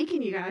are they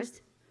making, you guys?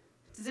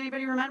 Does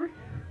anybody remember?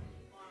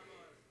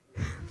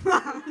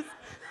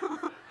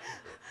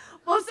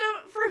 Well, so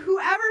for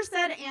whoever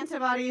said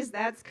antibodies,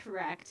 that's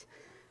correct.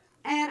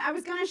 And I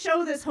was going to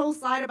show this whole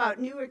slide about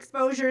new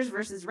exposures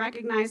versus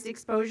recognized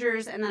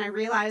exposures, and then I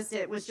realized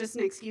it was just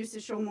an excuse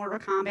to show Mortal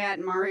Kombat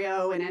and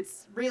Mario, and it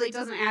really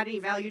doesn't add any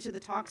value to the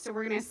talk, so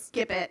we're going to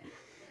skip it.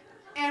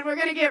 And we're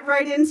going to get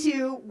right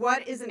into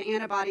what is an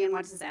antibody and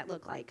what does that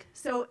look like.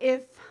 So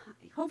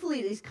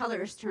hopefully these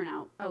colors turn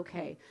out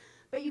okay.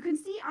 But you can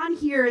see on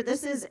here,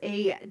 this is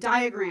a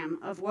diagram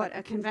of what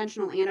a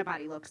conventional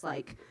antibody looks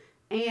like.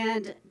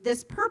 And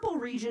this purple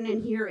region in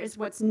here is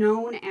what's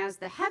known as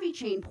the heavy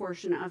chain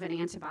portion of an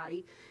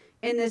antibody.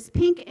 And this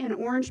pink and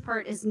orange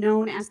part is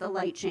known as the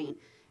light chain.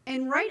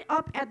 And right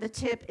up at the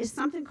tip is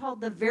something called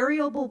the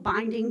variable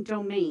binding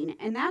domain.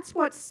 And that's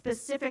what's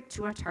specific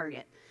to a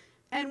target.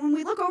 And when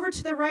we look over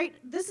to the right,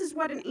 this is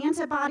what an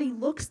antibody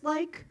looks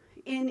like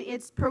in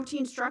its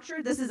protein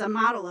structure. This is a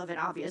model of it,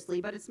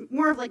 obviously, but it's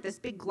more of like this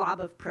big glob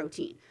of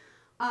protein.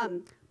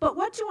 But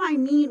what do I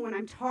mean when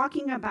I'm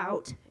talking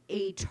about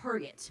a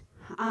target?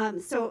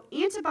 So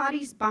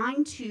antibodies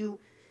bind to,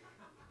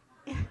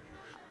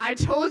 I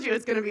told you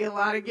it's going to be a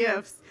lot of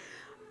GIFs.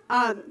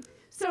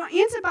 So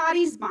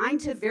antibodies bind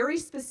to very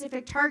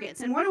specific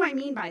targets. And what do I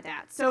mean by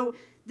that? So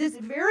this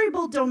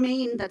variable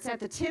domain that's at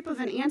the tip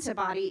of an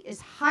antibody is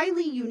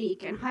highly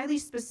unique and highly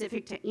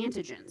specific to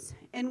antigens.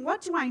 And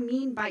what do I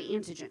mean by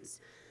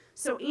antigens?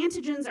 So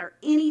antigens are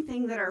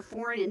anything that are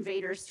foreign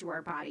invaders to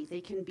our body.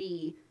 They can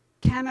be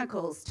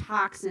chemicals,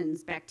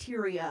 toxins,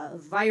 bacteria,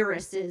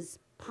 viruses,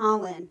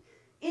 pollen,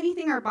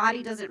 anything our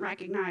body doesn't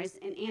recognize.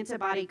 An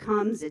antibody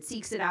comes, it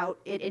seeks it out,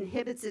 it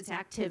inhibits its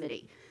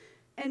activity.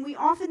 And we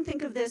often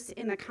think of this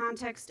in the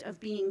context of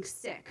being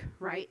sick,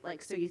 right?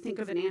 Like, so you think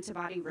of an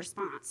antibody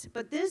response.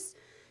 But this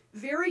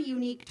very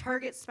unique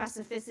target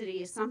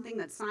specificity is something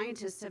that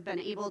scientists have been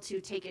able to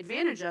take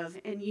advantage of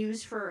and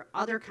use for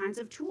other kinds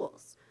of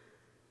tools.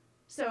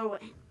 So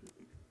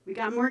we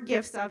got more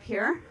GIFs up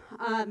here.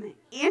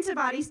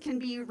 Antibodies can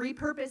be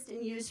repurposed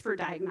and used for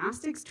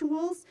diagnostics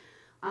tools,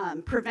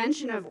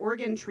 prevention of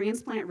organ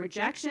transplant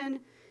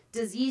rejection,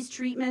 disease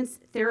treatments,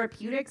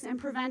 therapeutics and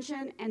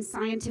prevention, and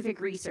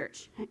scientific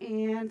research.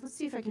 And let's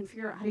see if I can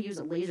figure out how to use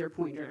a laser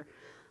pointer.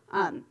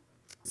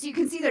 So you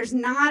can see there's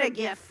not a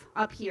GIF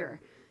up here.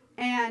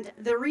 And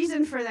the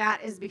reason for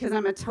that is because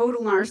I'm a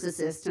total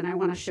narcissist and I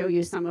want to show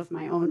you some of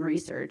my own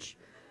research.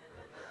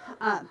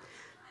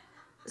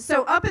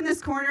 So up in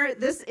this corner,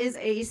 this is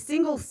a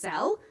single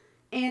cell,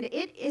 and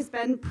it has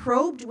been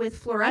probed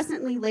with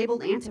fluorescently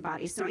labeled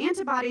antibodies. So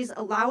antibodies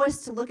allow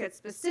us to look at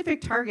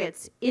specific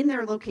targets in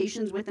their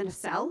locations within a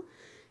cell.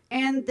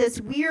 And this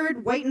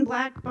weird white and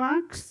black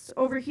box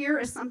over here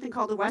is something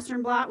called a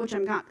Western blot, which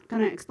I'm not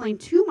going to explain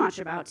too much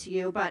about to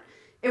you, but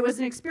it was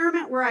an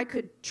experiment where I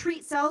could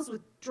treat cells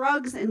with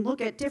drugs and look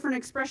at different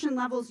expression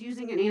levels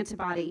using an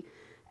antibody.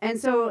 And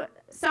so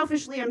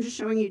selfishly, I'm just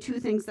showing you two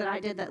things that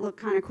I did that look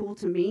kind of cool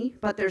to me,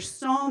 but there's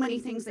so many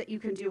things that you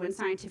can do in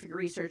scientific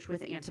research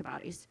with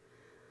antibodies.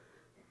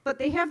 But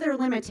they have their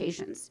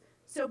limitations.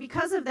 So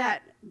because of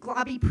that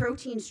globby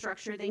protein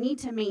structure, they need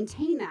to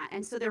maintain that.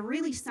 And so they're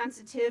really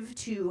sensitive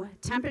to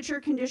temperature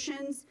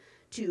conditions,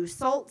 to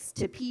salts,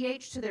 to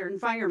pH, to their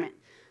environment.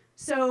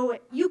 So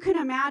you can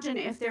imagine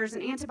if there's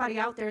an antibody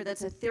out there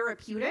that's a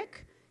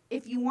therapeutic,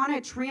 if you want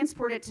to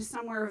transport it to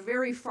somewhere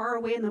very far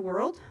away in the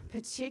world,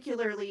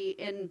 particularly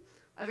in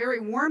a very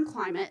warm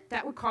climate,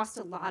 that would cost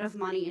a lot of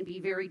money and be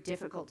very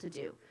difficult to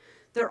do.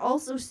 They're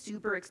also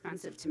super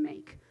expensive to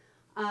make.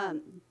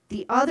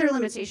 The other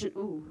limitation,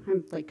 ooh,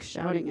 I'm like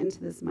shouting into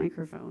this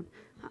microphone.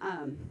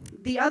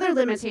 The other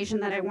limitation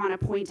that I want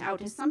to point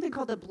out is something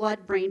called the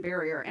blood-brain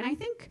barrier. And I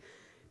think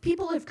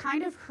people have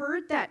kind of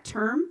heard that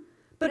term,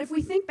 but if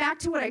we think back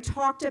to what I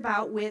talked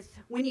about with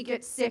when you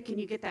get sick and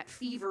you get that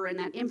fever and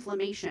that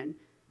inflammation,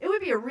 it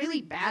would be a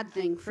really bad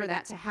thing for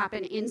that to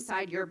happen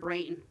inside your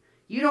brain.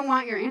 You don't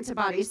want your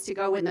antibodies to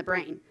go in the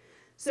brain.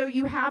 So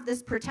you have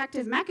this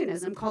protective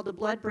mechanism called the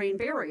blood-brain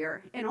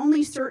barrier, and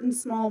only certain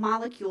small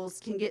molecules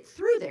can get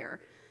through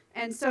there.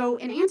 And so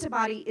an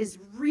antibody is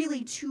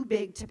really too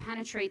big to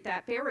penetrate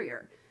that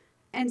barrier.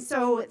 And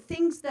so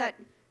things that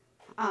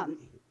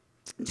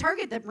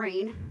target the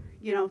brain,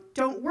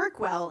 don't work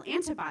well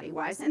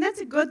antibody-wise, and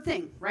that's a good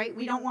thing, right?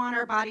 We don't want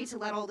our body to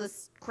let all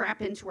this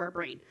crap into our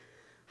brain.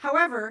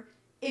 However,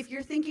 if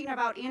you're thinking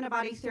about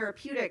antibody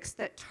therapeutics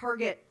that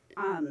target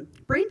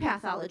brain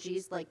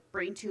pathologies like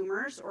brain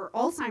tumors or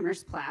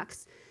Alzheimer's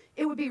plaques,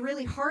 it would be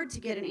really hard to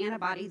get an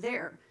antibody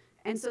there.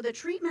 And so the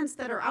treatments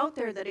that are out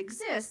there that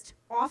exist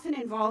often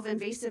involve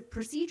invasive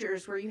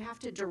procedures where you have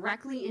to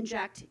directly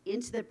inject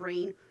into the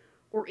brain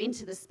or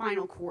into the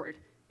spinal cord.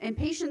 And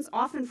patients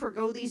often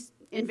forgo these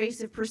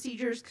invasive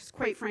procedures because,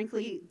 quite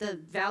frankly, the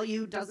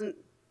value doesn't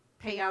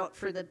pay out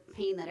for the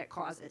pain that it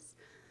causes.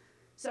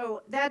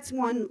 So that's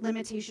one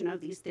limitation of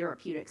these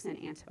therapeutics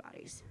and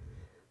antibodies.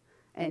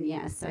 And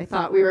yes, I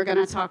thought we were going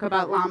to talk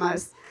about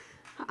llamas.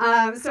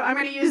 So I'm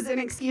going to use an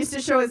excuse to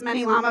show as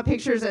many llama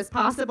pictures as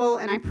possible,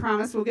 and I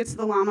promise we'll get to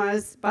the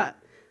llamas, but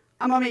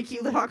I'm going to make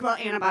you talk about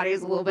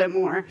antibodies a little bit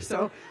more.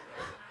 So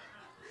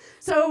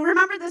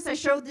remember this, I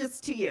showed this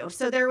to you.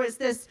 So there was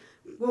this,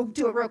 we'll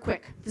do it real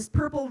quick. This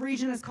purple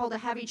region is called a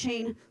heavy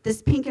chain.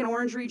 This pink and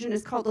orange region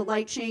is called a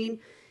light chain.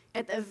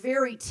 At the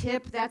very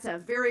tip, that's a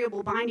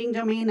variable binding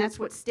domain. That's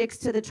what sticks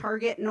to the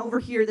target. And over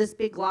here, this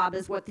big glob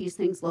is what these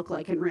things look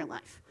like in real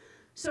life.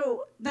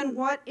 So then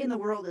what in the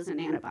world is an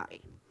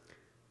antibody?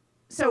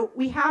 So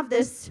we have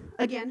this,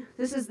 again,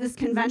 this is this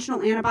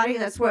conventional antibody.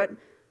 That's what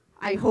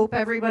I hope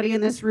everybody in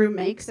this room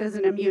makes as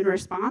an immune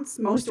response.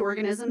 Most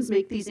organisms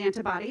make these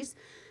antibodies.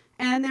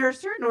 And there are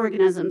certain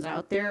organisms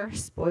out there,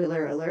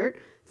 spoiler alert,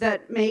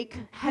 that make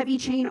heavy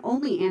chain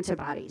only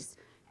antibodies.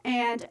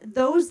 And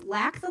those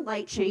lack the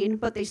light chain,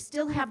 but they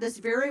still have this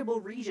variable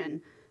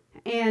region.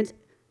 And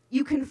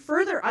you can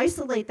further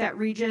isolate that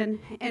region,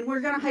 and we're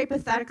going to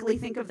hypothetically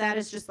think of that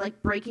as just like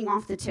breaking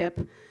off the tip.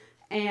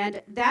 And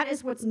that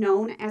is what's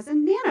known as a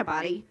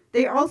nanobody.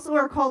 They also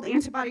are called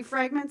antibody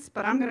fragments,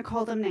 but I'm going to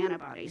call them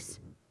nanobodies.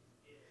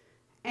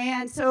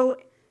 And so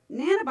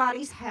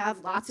nanobodies have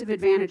lots of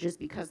advantages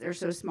because they're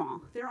so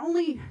small. They're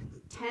only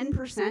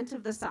 10%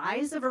 of the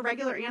size of a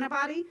regular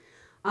antibody.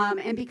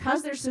 And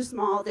because they're so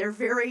small, they're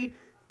very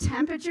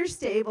temperature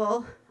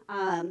stable.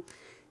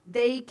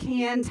 They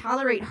can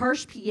tolerate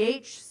harsh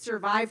pH,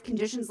 survive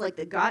conditions like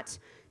the gut.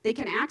 They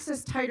can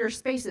access tighter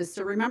spaces.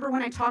 So remember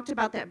when I talked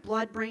about that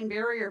blood-brain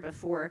barrier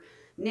before,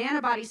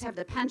 nanobodies have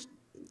the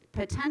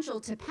potential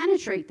to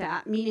penetrate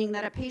that, meaning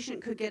that a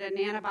patient could get a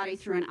nanobody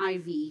through an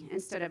IV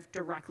instead of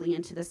directly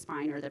into the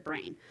spine or the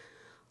brain.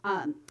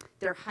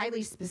 They're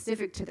highly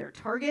specific to their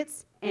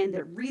targets, and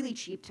they're really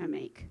cheap to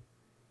make.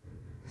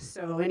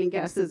 So any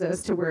guesses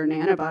as to where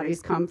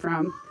nanobodies come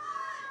from?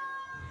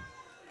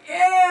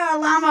 Yeah,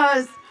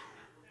 llamas.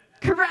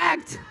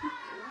 Correct.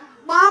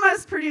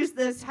 Llamas produce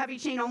this heavy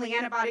chain only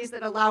antibodies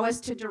that allow us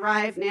to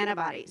derive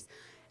nanobodies.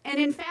 And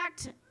in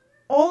fact,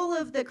 all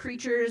of the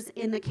creatures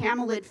in the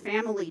camelid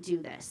family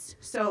do this.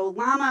 So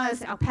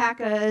llamas,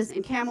 alpacas,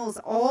 and camels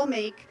all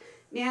make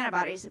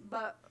nanobodies,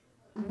 but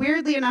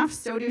weirdly enough,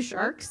 so do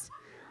sharks.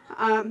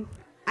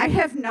 I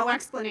have no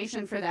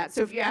explanation for that.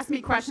 So if you ask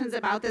me questions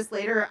about this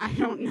later, I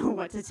don't know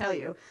what to tell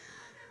you.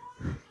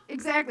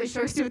 Exactly,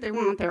 sharks do what they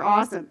want. They're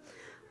awesome.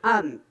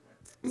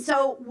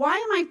 So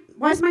why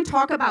is my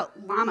talk about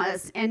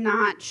llamas and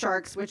not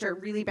sharks, which are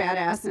really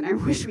badass, and I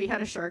wish we had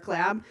a shark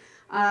lab.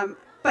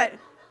 But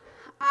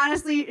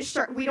honestly,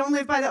 we don't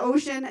live by the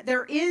ocean.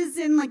 There is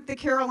in like the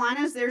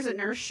Carolinas, there's a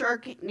nurse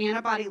shark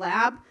nanobody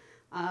lab,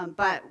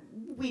 but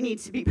we need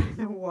to be by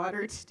the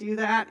water to do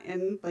that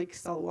in like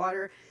salt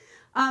water.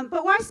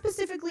 But why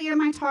specifically am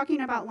I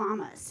talking about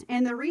llamas?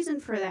 And the reason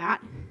for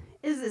that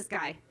is this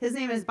guy. His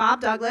name is Bob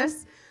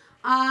Douglas.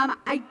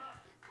 I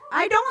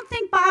don't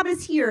think Bob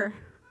is here.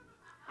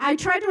 I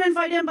tried to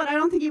invite him, but I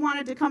don't think he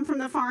wanted to come from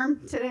the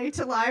farm today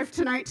to live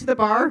tonight to the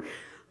bar.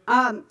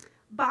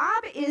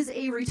 Bob is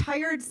a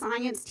retired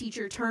science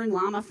teacher turned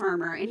llama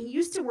farmer, and he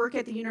used to work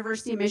at the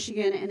University of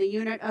Michigan in the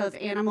unit of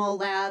animal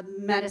lab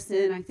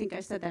medicine. I think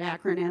I said that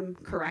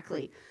acronym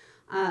correctly.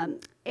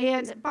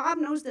 And Bob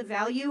knows the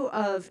value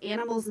of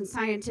animals in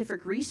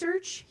scientific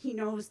research. He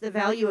knows the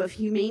value of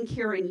humane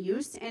care and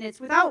use, and it's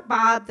without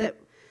Bob that,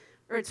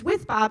 or it's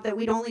with Bob that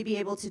we'd only be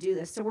able to do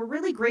this. So we're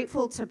really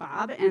grateful to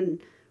Bob.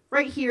 And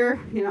right here,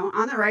 you know,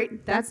 on the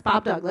right, that's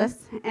Bob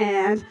Douglas.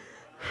 And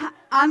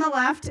on the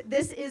left,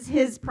 this is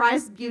his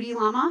prized beauty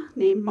llama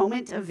named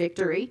Moment of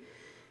Victory.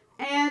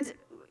 And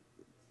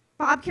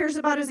Bob cares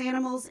about his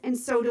animals, and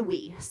so do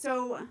we.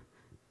 So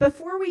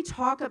before we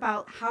talk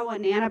about how a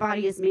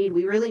nanobody is made,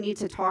 we really need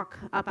to talk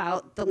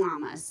about the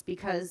llamas,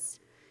 because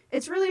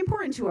it's really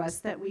important to us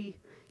that we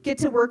get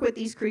to work with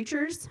these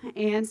creatures.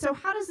 And so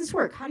how does this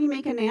work? How do you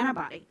make a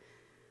nanobody?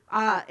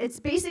 It's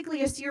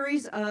basically a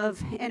series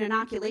of an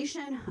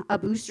inoculation, a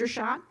booster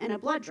shot, and a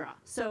blood draw.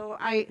 So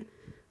I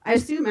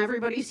assume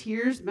everybody's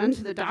here's been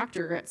to the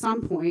doctor at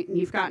some point, and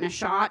you've gotten a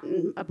shot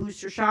and a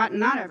booster shot, and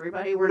not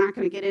everybody. We're not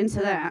going to get into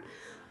that.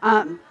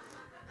 And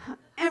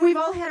we've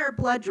all had our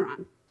blood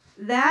drawn.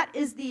 That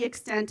is the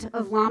extent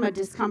of llama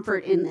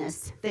discomfort in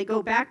this. They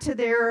go back to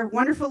their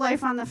wonderful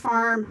life on the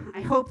farm.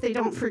 I hope they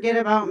don't forget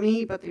about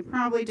me, but they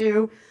probably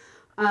do.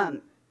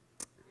 And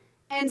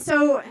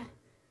so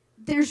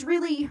there's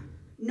really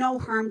no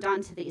harm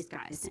done to these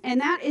guys. And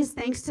that is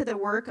thanks to the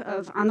work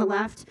of, on the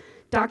left,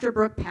 Dr.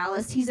 Brooke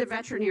Pallas. He's a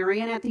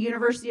veterinarian at the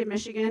University of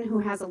Michigan who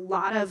has a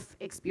lot of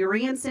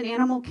experience in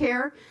animal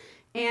care.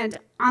 And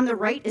on the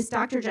right is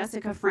Dr.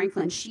 Jessica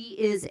Franklin. She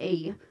is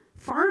a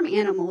farm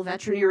animal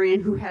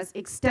veterinarian who has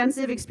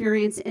extensive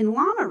experience in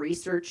llama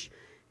research,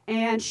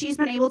 and she's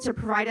been able to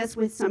provide us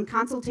with some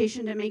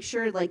consultation to make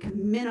sure like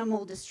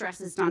minimal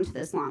distress is done to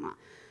this llama.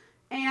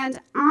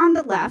 And on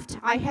the left,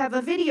 I have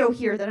a video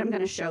here that I'm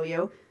going to show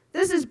you.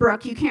 This is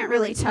Brooke. You can't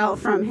really tell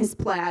from his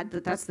plaid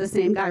that that's the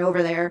same guy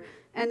over there.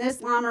 And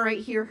this llama right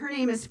here, her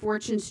name is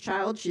Fortune's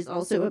Child. She's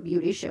also a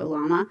beauty show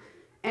llama.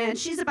 And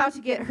she's about to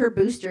get her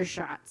booster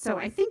shot. So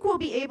I think we'll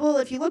be able,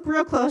 if you look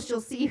real close,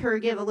 you'll see her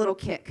give a little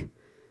kick.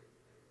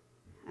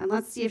 And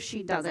let's see if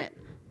she does it.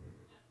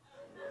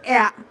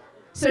 Yeah.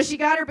 So she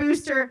got her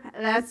booster.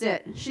 That's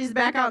it. She's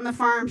back out on the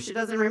farm. She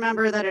doesn't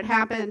remember that it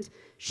happened.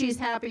 She's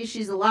happy.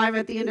 She's alive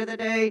at the end of the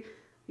day,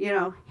 you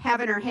know,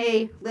 having her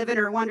hay, living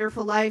her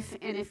wonderful life.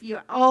 And if you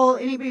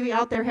anybody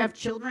out there have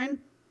children,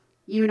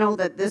 you know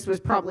that this was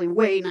probably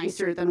way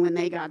nicer than when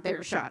they got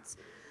their shots.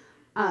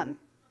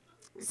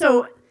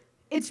 So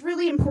it's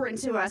really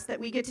important to us that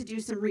we get to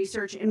do some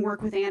research and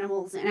work with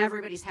animals, and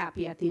everybody's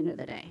happy at the end of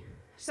the day.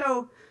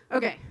 So,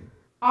 okay.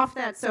 Off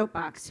that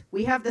soapbox,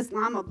 we have this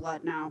llama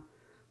blood now.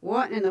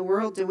 What in the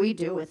world do we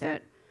do with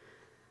it?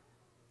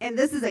 And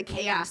this is a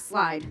chaos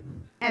slide.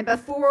 And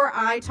before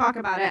I talk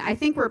about it, I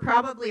think we're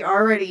probably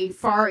already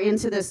far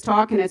into this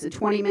talk, and it's a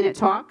 20-minute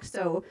talk.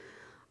 So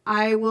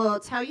I will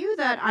tell you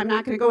that I'm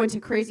not going to go into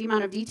a crazy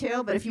amount of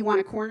detail, but if you want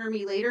to corner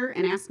me later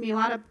and ask me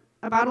about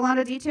a lot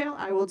of detail,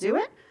 I will do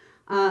it.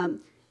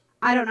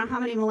 I don't know how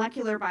many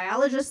molecular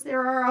biologists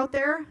there are out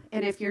there,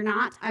 and if you're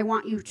not, I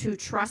want you to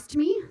trust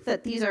me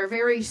that these are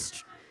very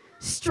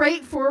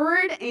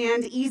straightforward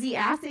and easy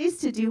assays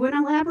to do in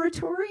a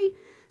laboratory.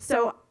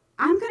 So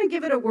I'm going to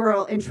give it a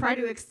whirl and try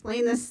to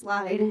explain this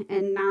slide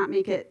and not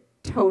make it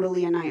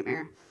totally a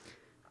nightmare.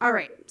 All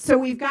right, so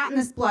we've gotten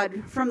this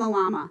blood from the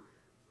llama.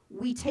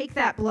 We take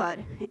that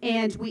blood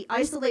and we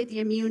isolate the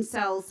immune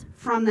cells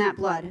from that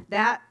blood.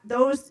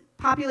 Those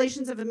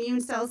populations of immune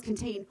cells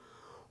contain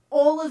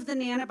all of the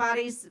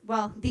nanobodies,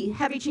 well, the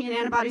heavy chain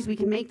antibodies we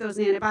can make those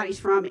antibodies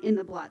from in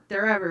the blood.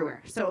 They're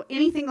everywhere. So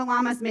anything the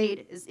llama's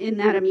made is in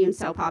that immune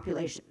cell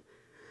population.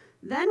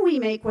 Then we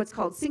make what's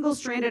called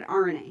single-stranded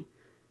RNA.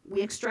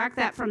 We extract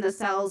that from the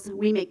cells.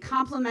 We make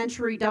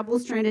complementary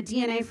double-stranded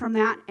DNA from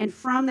that. And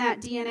from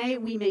that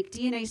DNA, we make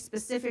DNA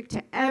specific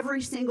to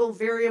every single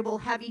variable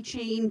heavy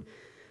chain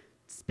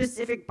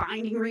specific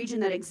binding region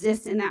that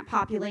exists in that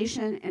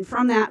population. And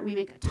from that, we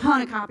make a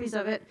ton of copies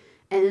of it.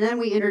 And then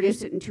we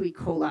introduce it into E.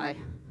 coli.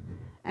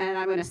 And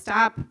I'm going to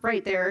stop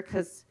right there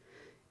because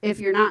if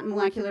you're not in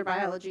molecular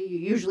biology, you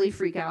usually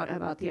freak out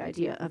about the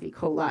idea of E.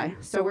 coli.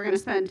 So we're going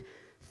to spend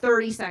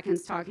 30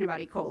 seconds talking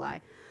about E.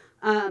 coli.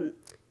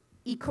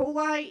 E.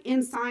 coli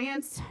in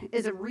science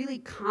is a really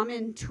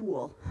common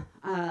tool.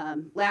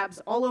 Labs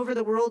all over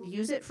the world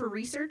use it for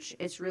research.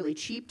 It's really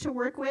cheap to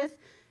work with.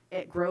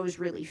 It grows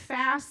really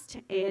fast,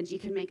 and you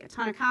can make a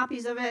ton of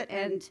copies of it.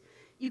 And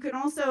you can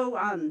also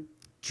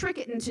trick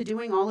it into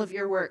doing all of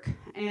your work.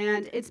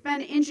 And it's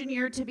been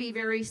engineered to be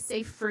very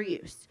safe for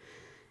use.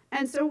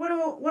 And so what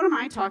am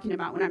I talking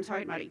about when I'm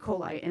talking about E.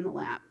 coli in the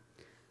lab?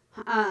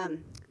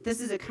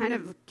 This is a kind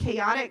of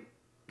chaotic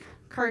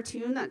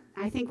cartoon that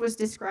I think was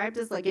described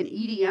as like an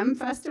EDM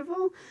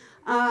festival.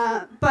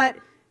 But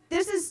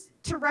this is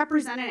to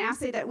represent an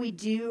assay that we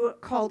do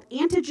called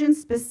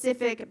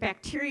antigen-specific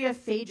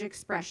bacteriophage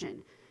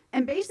expression.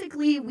 And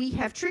basically, we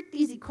have tricked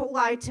these E.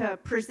 coli to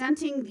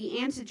presenting the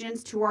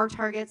antigens to our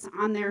targets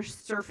on their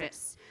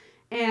surface.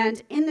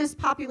 And in this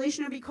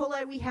population of E.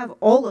 coli, we have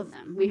all of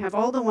them. We have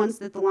all the ones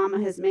that the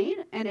llama has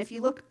made. And if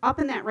you look up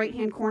in that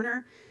right-hand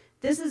corner,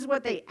 This is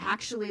what they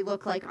actually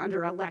look like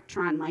under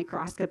electron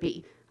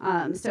microscopy.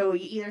 So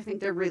you either think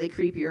they're really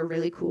creepy or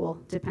really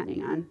cool,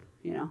 depending on,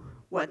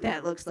 what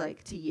that looks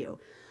like to you.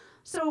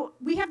 So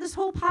we have this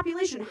whole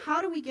population.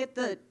 How do we get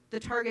the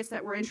targets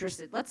that we're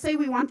interested? Let's say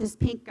we want this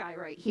pink guy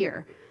right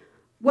here.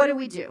 What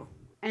do?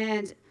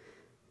 And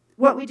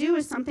what we do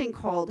is something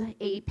called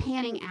a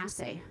panning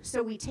assay.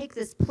 So we take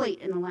this plate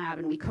in the lab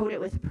and we coat it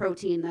with a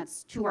protein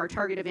that's to our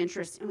target of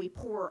interest, and we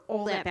pour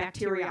all that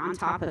bacteria on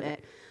top of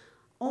it.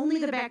 Only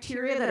the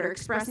bacteria that are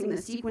expressing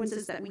the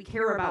sequences that we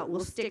care about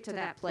will stick to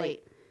that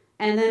plate.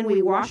 And then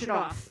we wash it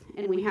off,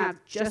 and we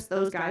have just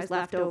those guys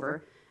left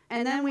over.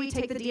 And then we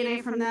take the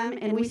DNA from them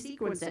and we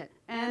sequence it.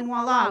 And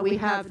voila, we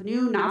have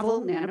new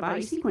novel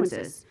nanobody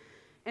sequences.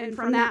 And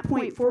from that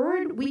point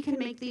forward, we can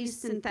make these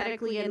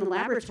synthetically in the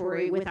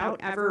laboratory without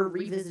ever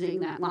revisiting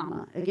that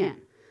llama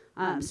again.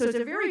 So it's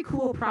a very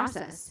cool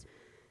process.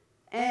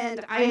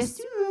 And I'm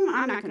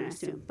not going to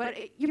assume, but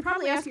you're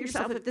probably asking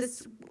yourself,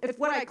 if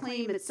what I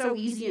claim is so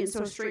easy and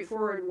so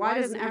straightforward, why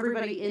doesn't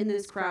everybody in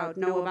this crowd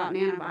know about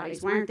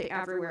nanobodies? Why aren't they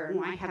everywhere, and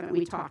why haven't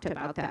we talked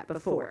about that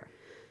before?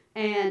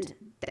 And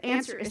the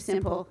answer is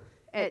simple.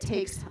 It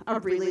takes a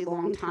really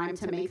long time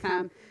to make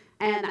them,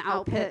 and the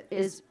output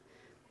is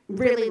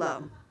really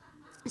low.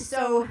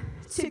 So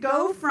to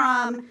go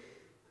from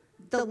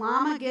the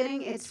llama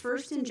getting its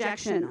first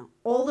injection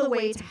all the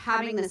way to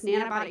having this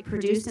nanobody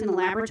produced in the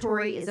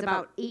laboratory is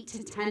about 8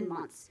 to 10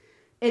 months.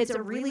 It's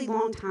a really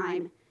long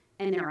time,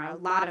 and there are a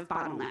lot of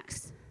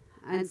bottlenecks.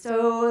 And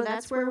so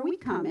that's where we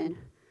come in.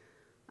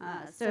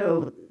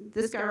 So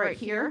this guy right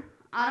here,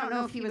 I don't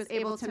know if he was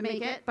able to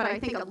make it, but I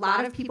think a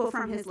lot of people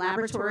from his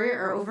laboratory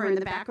are over in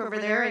the back over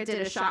there. I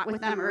did a shot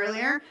with them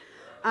earlier.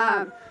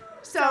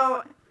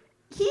 So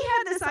he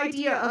had this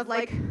idea of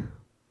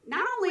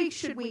not only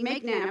should we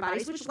make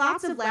nanobodies, which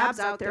lots of labs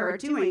out there are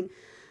doing,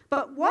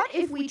 but what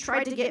if we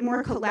tried to get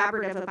more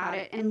collaborative about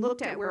it and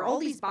looked at where all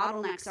these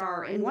bottlenecks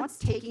are and what's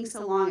taking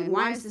so long and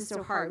why is this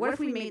so hard? What if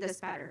we made this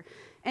better?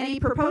 And he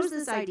proposed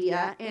this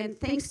idea, and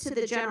thanks to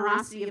the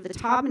generosity of the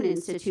Taubman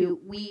Institute,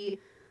 we,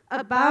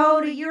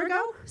 about a year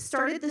ago,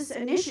 started this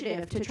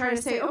initiative to try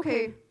to say,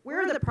 okay,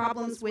 where are the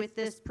problems with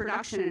this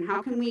production and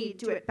how can we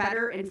do it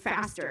better and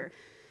faster?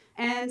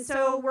 And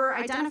so we're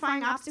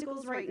identifying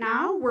obstacles right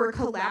now. We're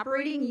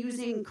collaborating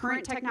using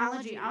current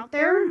technology out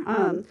there.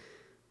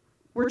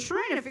 We're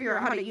trying to figure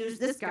out how to use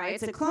this guy.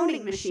 It's a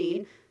cloning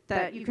machine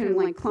that you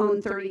can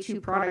clone 32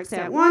 products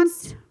at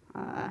once.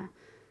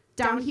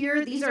 Down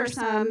here, these are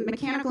some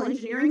mechanical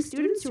engineering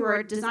students who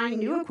are designing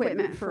new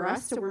equipment for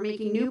us. So we're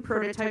making new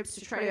prototypes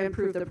to try to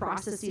improve the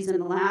processes in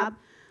the lab.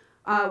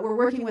 We're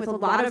working with a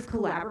lot of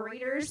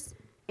collaborators.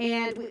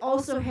 And we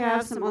also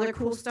have some other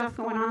cool stuff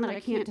going on that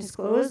I can't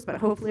disclose, but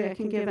hopefully I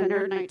can give a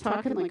Nerd Nite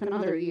talk in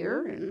another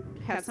year and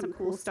have some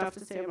cool stuff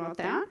to say about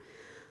that.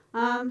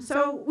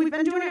 So we've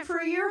been doing it for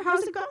a year.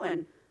 How's it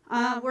going?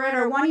 We're at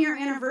our 1-year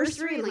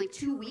anniversary in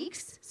 2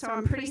 weeks, so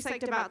I'm pretty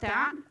psyched about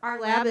that.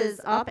 Our lab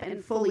is up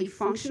and fully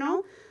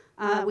functional.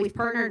 We've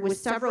partnered with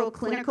several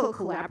clinical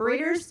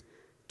collaborators.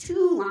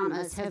 2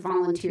 llamas have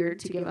volunteered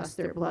to give us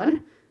their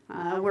blood.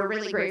 We're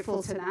really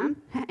grateful to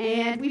them.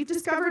 And we've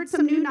discovered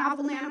some new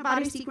novel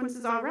nanobody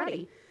sequences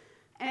already.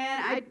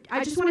 And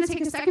I just want to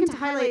take a second to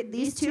highlight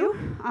these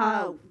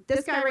 2.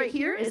 This guy right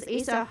here is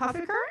Asa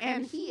Huffaker,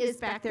 and he is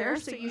back there,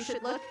 so you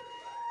should look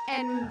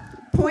and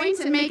point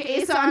and make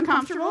Asa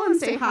uncomfortable and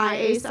say,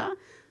 hi, Asa.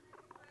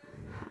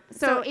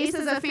 So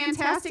Asa's a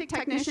fantastic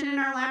technician in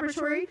our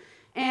laboratory.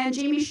 And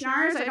Jamie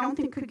Schnars, I don't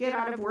think could get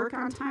out of work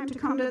on time to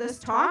come to this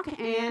talk,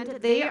 and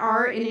they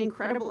are an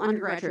incredible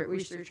undergraduate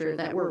researcher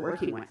that we're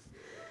working with.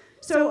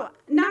 So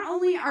not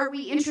only are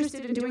we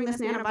interested in doing this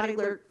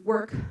nanobody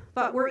work,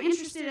 but we're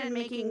interested in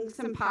making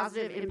some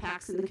positive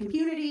impacts in the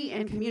community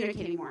and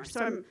communicating more. So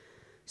I'm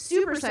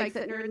super psyched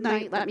that Nerd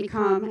Nite let me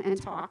come and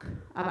talk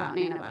about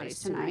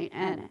nanobodies tonight,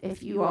 and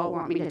if you all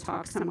want me to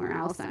talk somewhere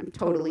else, I'm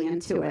totally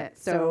into it.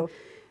 So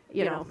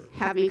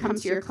have me come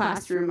to your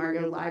classroom or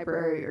your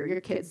library or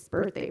your kid's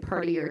birthday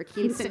party or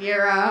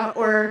quinceanera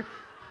or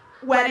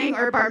wedding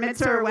or bar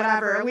mitzvah or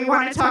whatever. We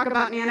want to talk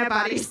about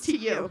nanobodies to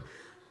you.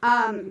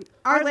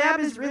 Our lab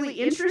is really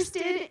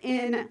interested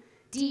in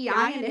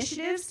DEI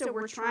initiatives, so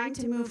we're trying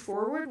to move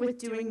forward with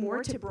doing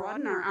more to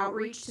broaden our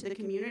outreach to the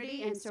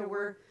community, and so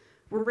we're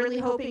really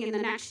hoping in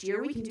the next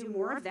year we can do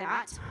more of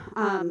that.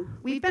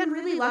 We've been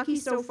really lucky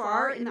so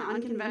far in the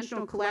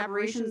unconventional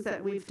collaborations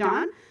that we've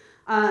done.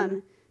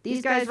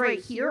 These guys right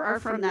here are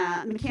from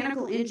the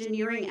Mechanical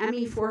Engineering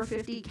ME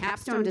 450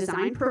 Capstone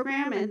Design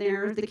Program, and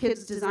they're the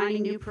kids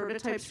designing new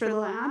prototypes for the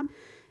lab.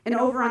 And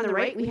over on the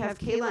right, we have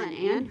Kayla and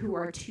Ann, who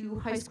are 2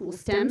 high school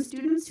STEM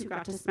students who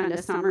got to spend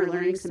a summer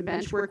learning some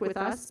bench work with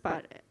us,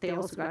 but they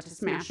also got to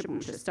smash a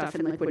bunch of stuff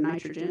in liquid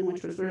nitrogen,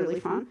 which was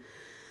really fun.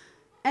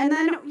 And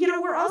then,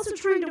 we're also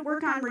trying to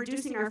work on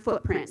reducing our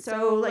footprint.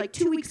 So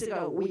 2 weeks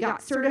ago, we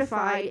got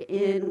certified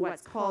in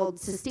what's called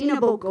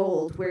sustainable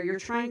gold, where you're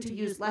trying to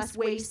use less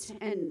waste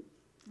and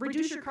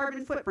reduce your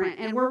carbon footprint.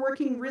 And we're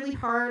working really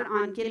hard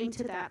on getting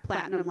to that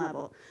platinum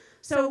level.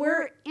 So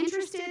we're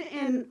interested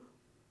in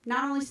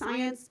not only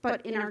science,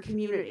 but in our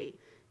community.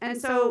 And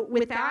so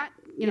with that,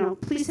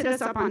 please hit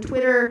us up on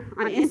Twitter,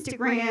 on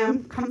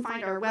Instagram, come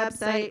find our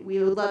website. We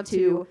would love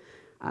to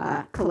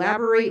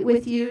collaborate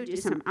with you, do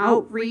some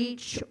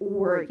outreach,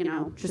 or,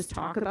 just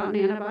talk about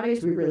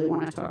antibodies. We really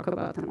want to talk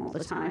about them all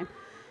the time.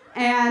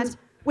 And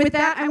with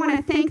that, I want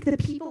to thank the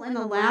people in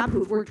the lab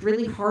who've worked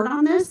really hard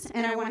on this,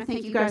 and I want to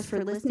thank you guys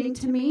for listening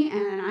to me,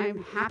 and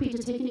I'm happy to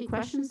take any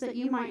questions that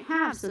you might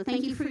have. So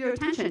thank you for your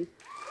attention.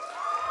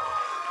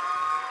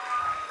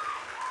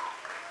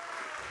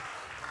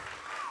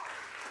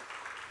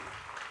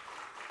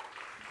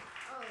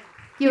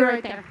 You're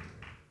right there.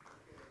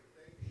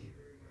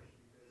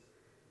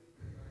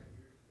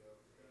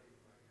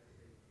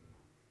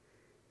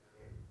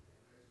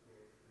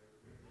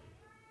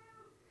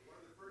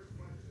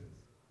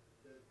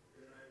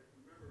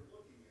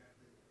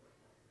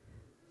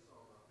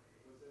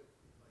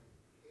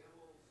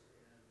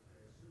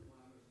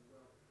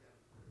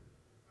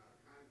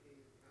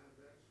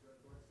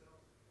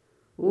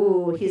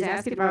 Ooh, he's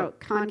asking about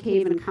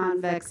concave and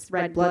convex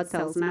red blood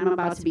cells, and I'm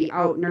about to be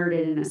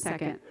out-nerded in a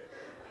second.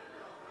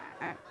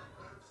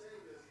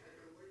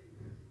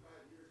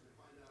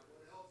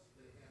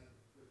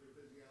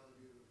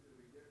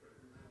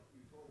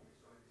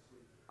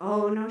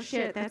 Oh, no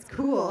shit, that's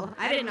cool.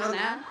 I didn't know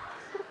that.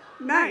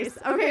 Nice.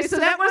 Okay, so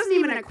that wasn't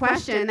even a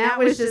question. That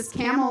was just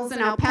camels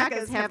and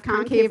alpacas have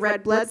concave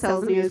red blood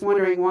cells, and he was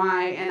wondering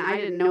why, and I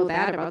didn't know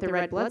that about the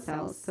red blood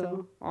cells,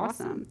 so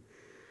awesome.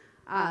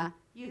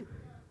 You.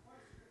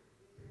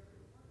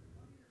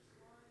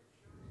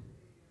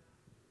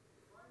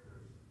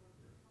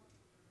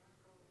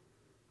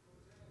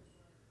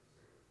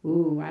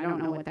 Ooh, I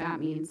don't know what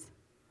that means.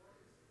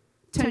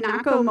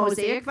 Tobacco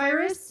mosaic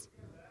virus?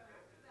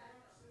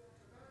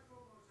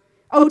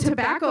 Oh,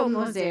 tobacco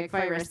mosaic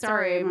virus.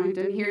 Sorry, I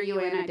didn't hear you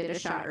in. I did a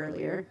shot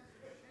earlier.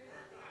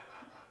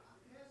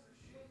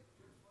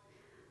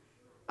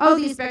 Oh,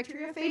 these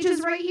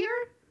bacteriophages right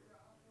here?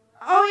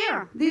 Oh,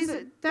 yeah.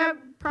 That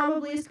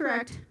probably is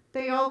correct.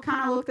 They all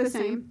kind of look the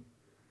same.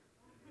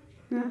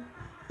 Yeah.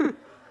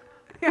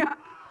 Yeah.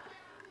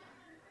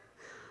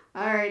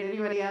 All right,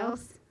 anybody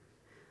else?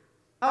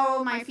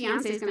 Oh, my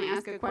fiance is going to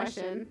ask a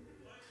question.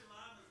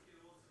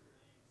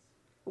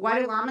 Why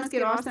do llamas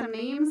get awesome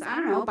names? I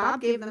don't know.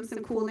 Bob gave them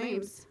some cool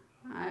names.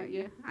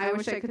 Yeah, I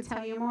wish I could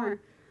tell you more.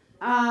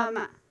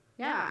 Yeah,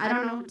 I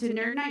don't know. Do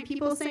Nerd Nite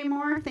people say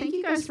more? Thank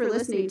you guys for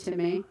listening to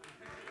me.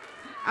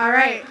 All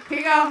right, here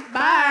you go.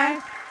 Bye.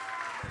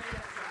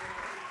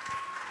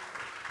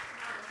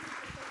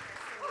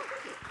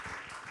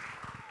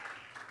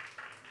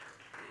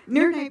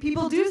 Nerd Nite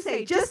people do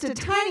say just a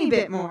tiny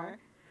bit more,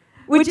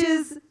 which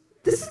is,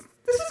 this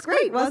is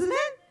great, wasn't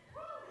it?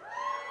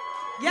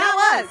 Yeah, it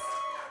was.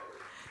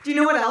 Do you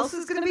know what else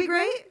is going to be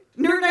great?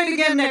 Nerd Nite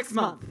again next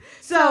month.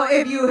 So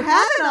if you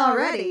haven't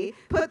already,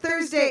 put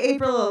Thursday,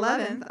 April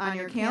 11th on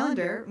your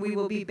calendar. We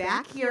will be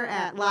back here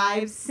at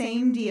Live,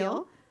 same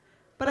deal.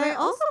 But I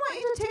also want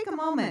you to take a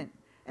moment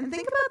and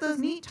think about those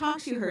neat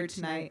talks you heard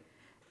tonight.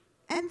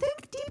 And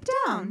think deep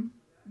down,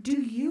 do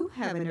you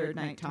have a Nerd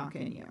Nite talk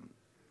in you?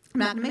 I'm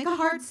not going to make a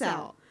hard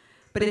sell.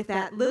 But if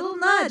that little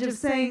nudge of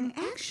saying,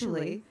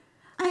 actually,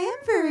 I am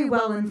very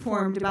well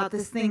informed about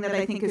this thing that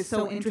I think is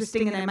so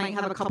interesting, and I might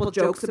have a couple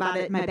jokes about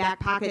it in my back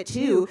pocket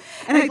too,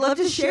 and I'd love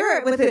to share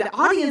it with an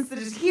audience that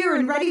is here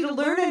and ready to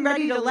learn and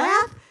ready to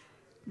laugh,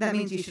 that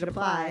means you should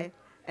apply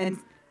and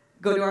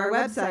go to our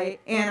website,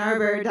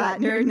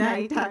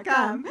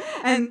 annarbor.nerdnite.com,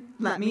 and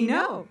let me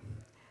know.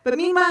 But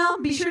meanwhile,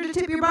 be sure to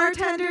tip your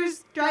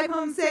bartenders, drive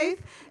home safe,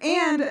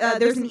 and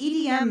there's an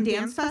EDM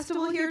dance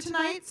festival here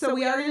tonight, so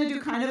we are going to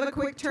do kind of a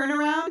quick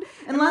turnaround,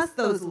 unless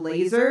those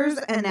lasers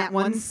and that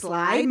one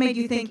slide made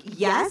you think,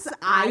 yes,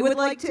 I would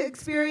like to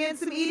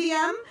experience some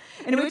EDM,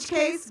 in which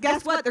case,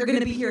 guess what? They're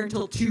going to be here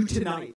until 2 tonight.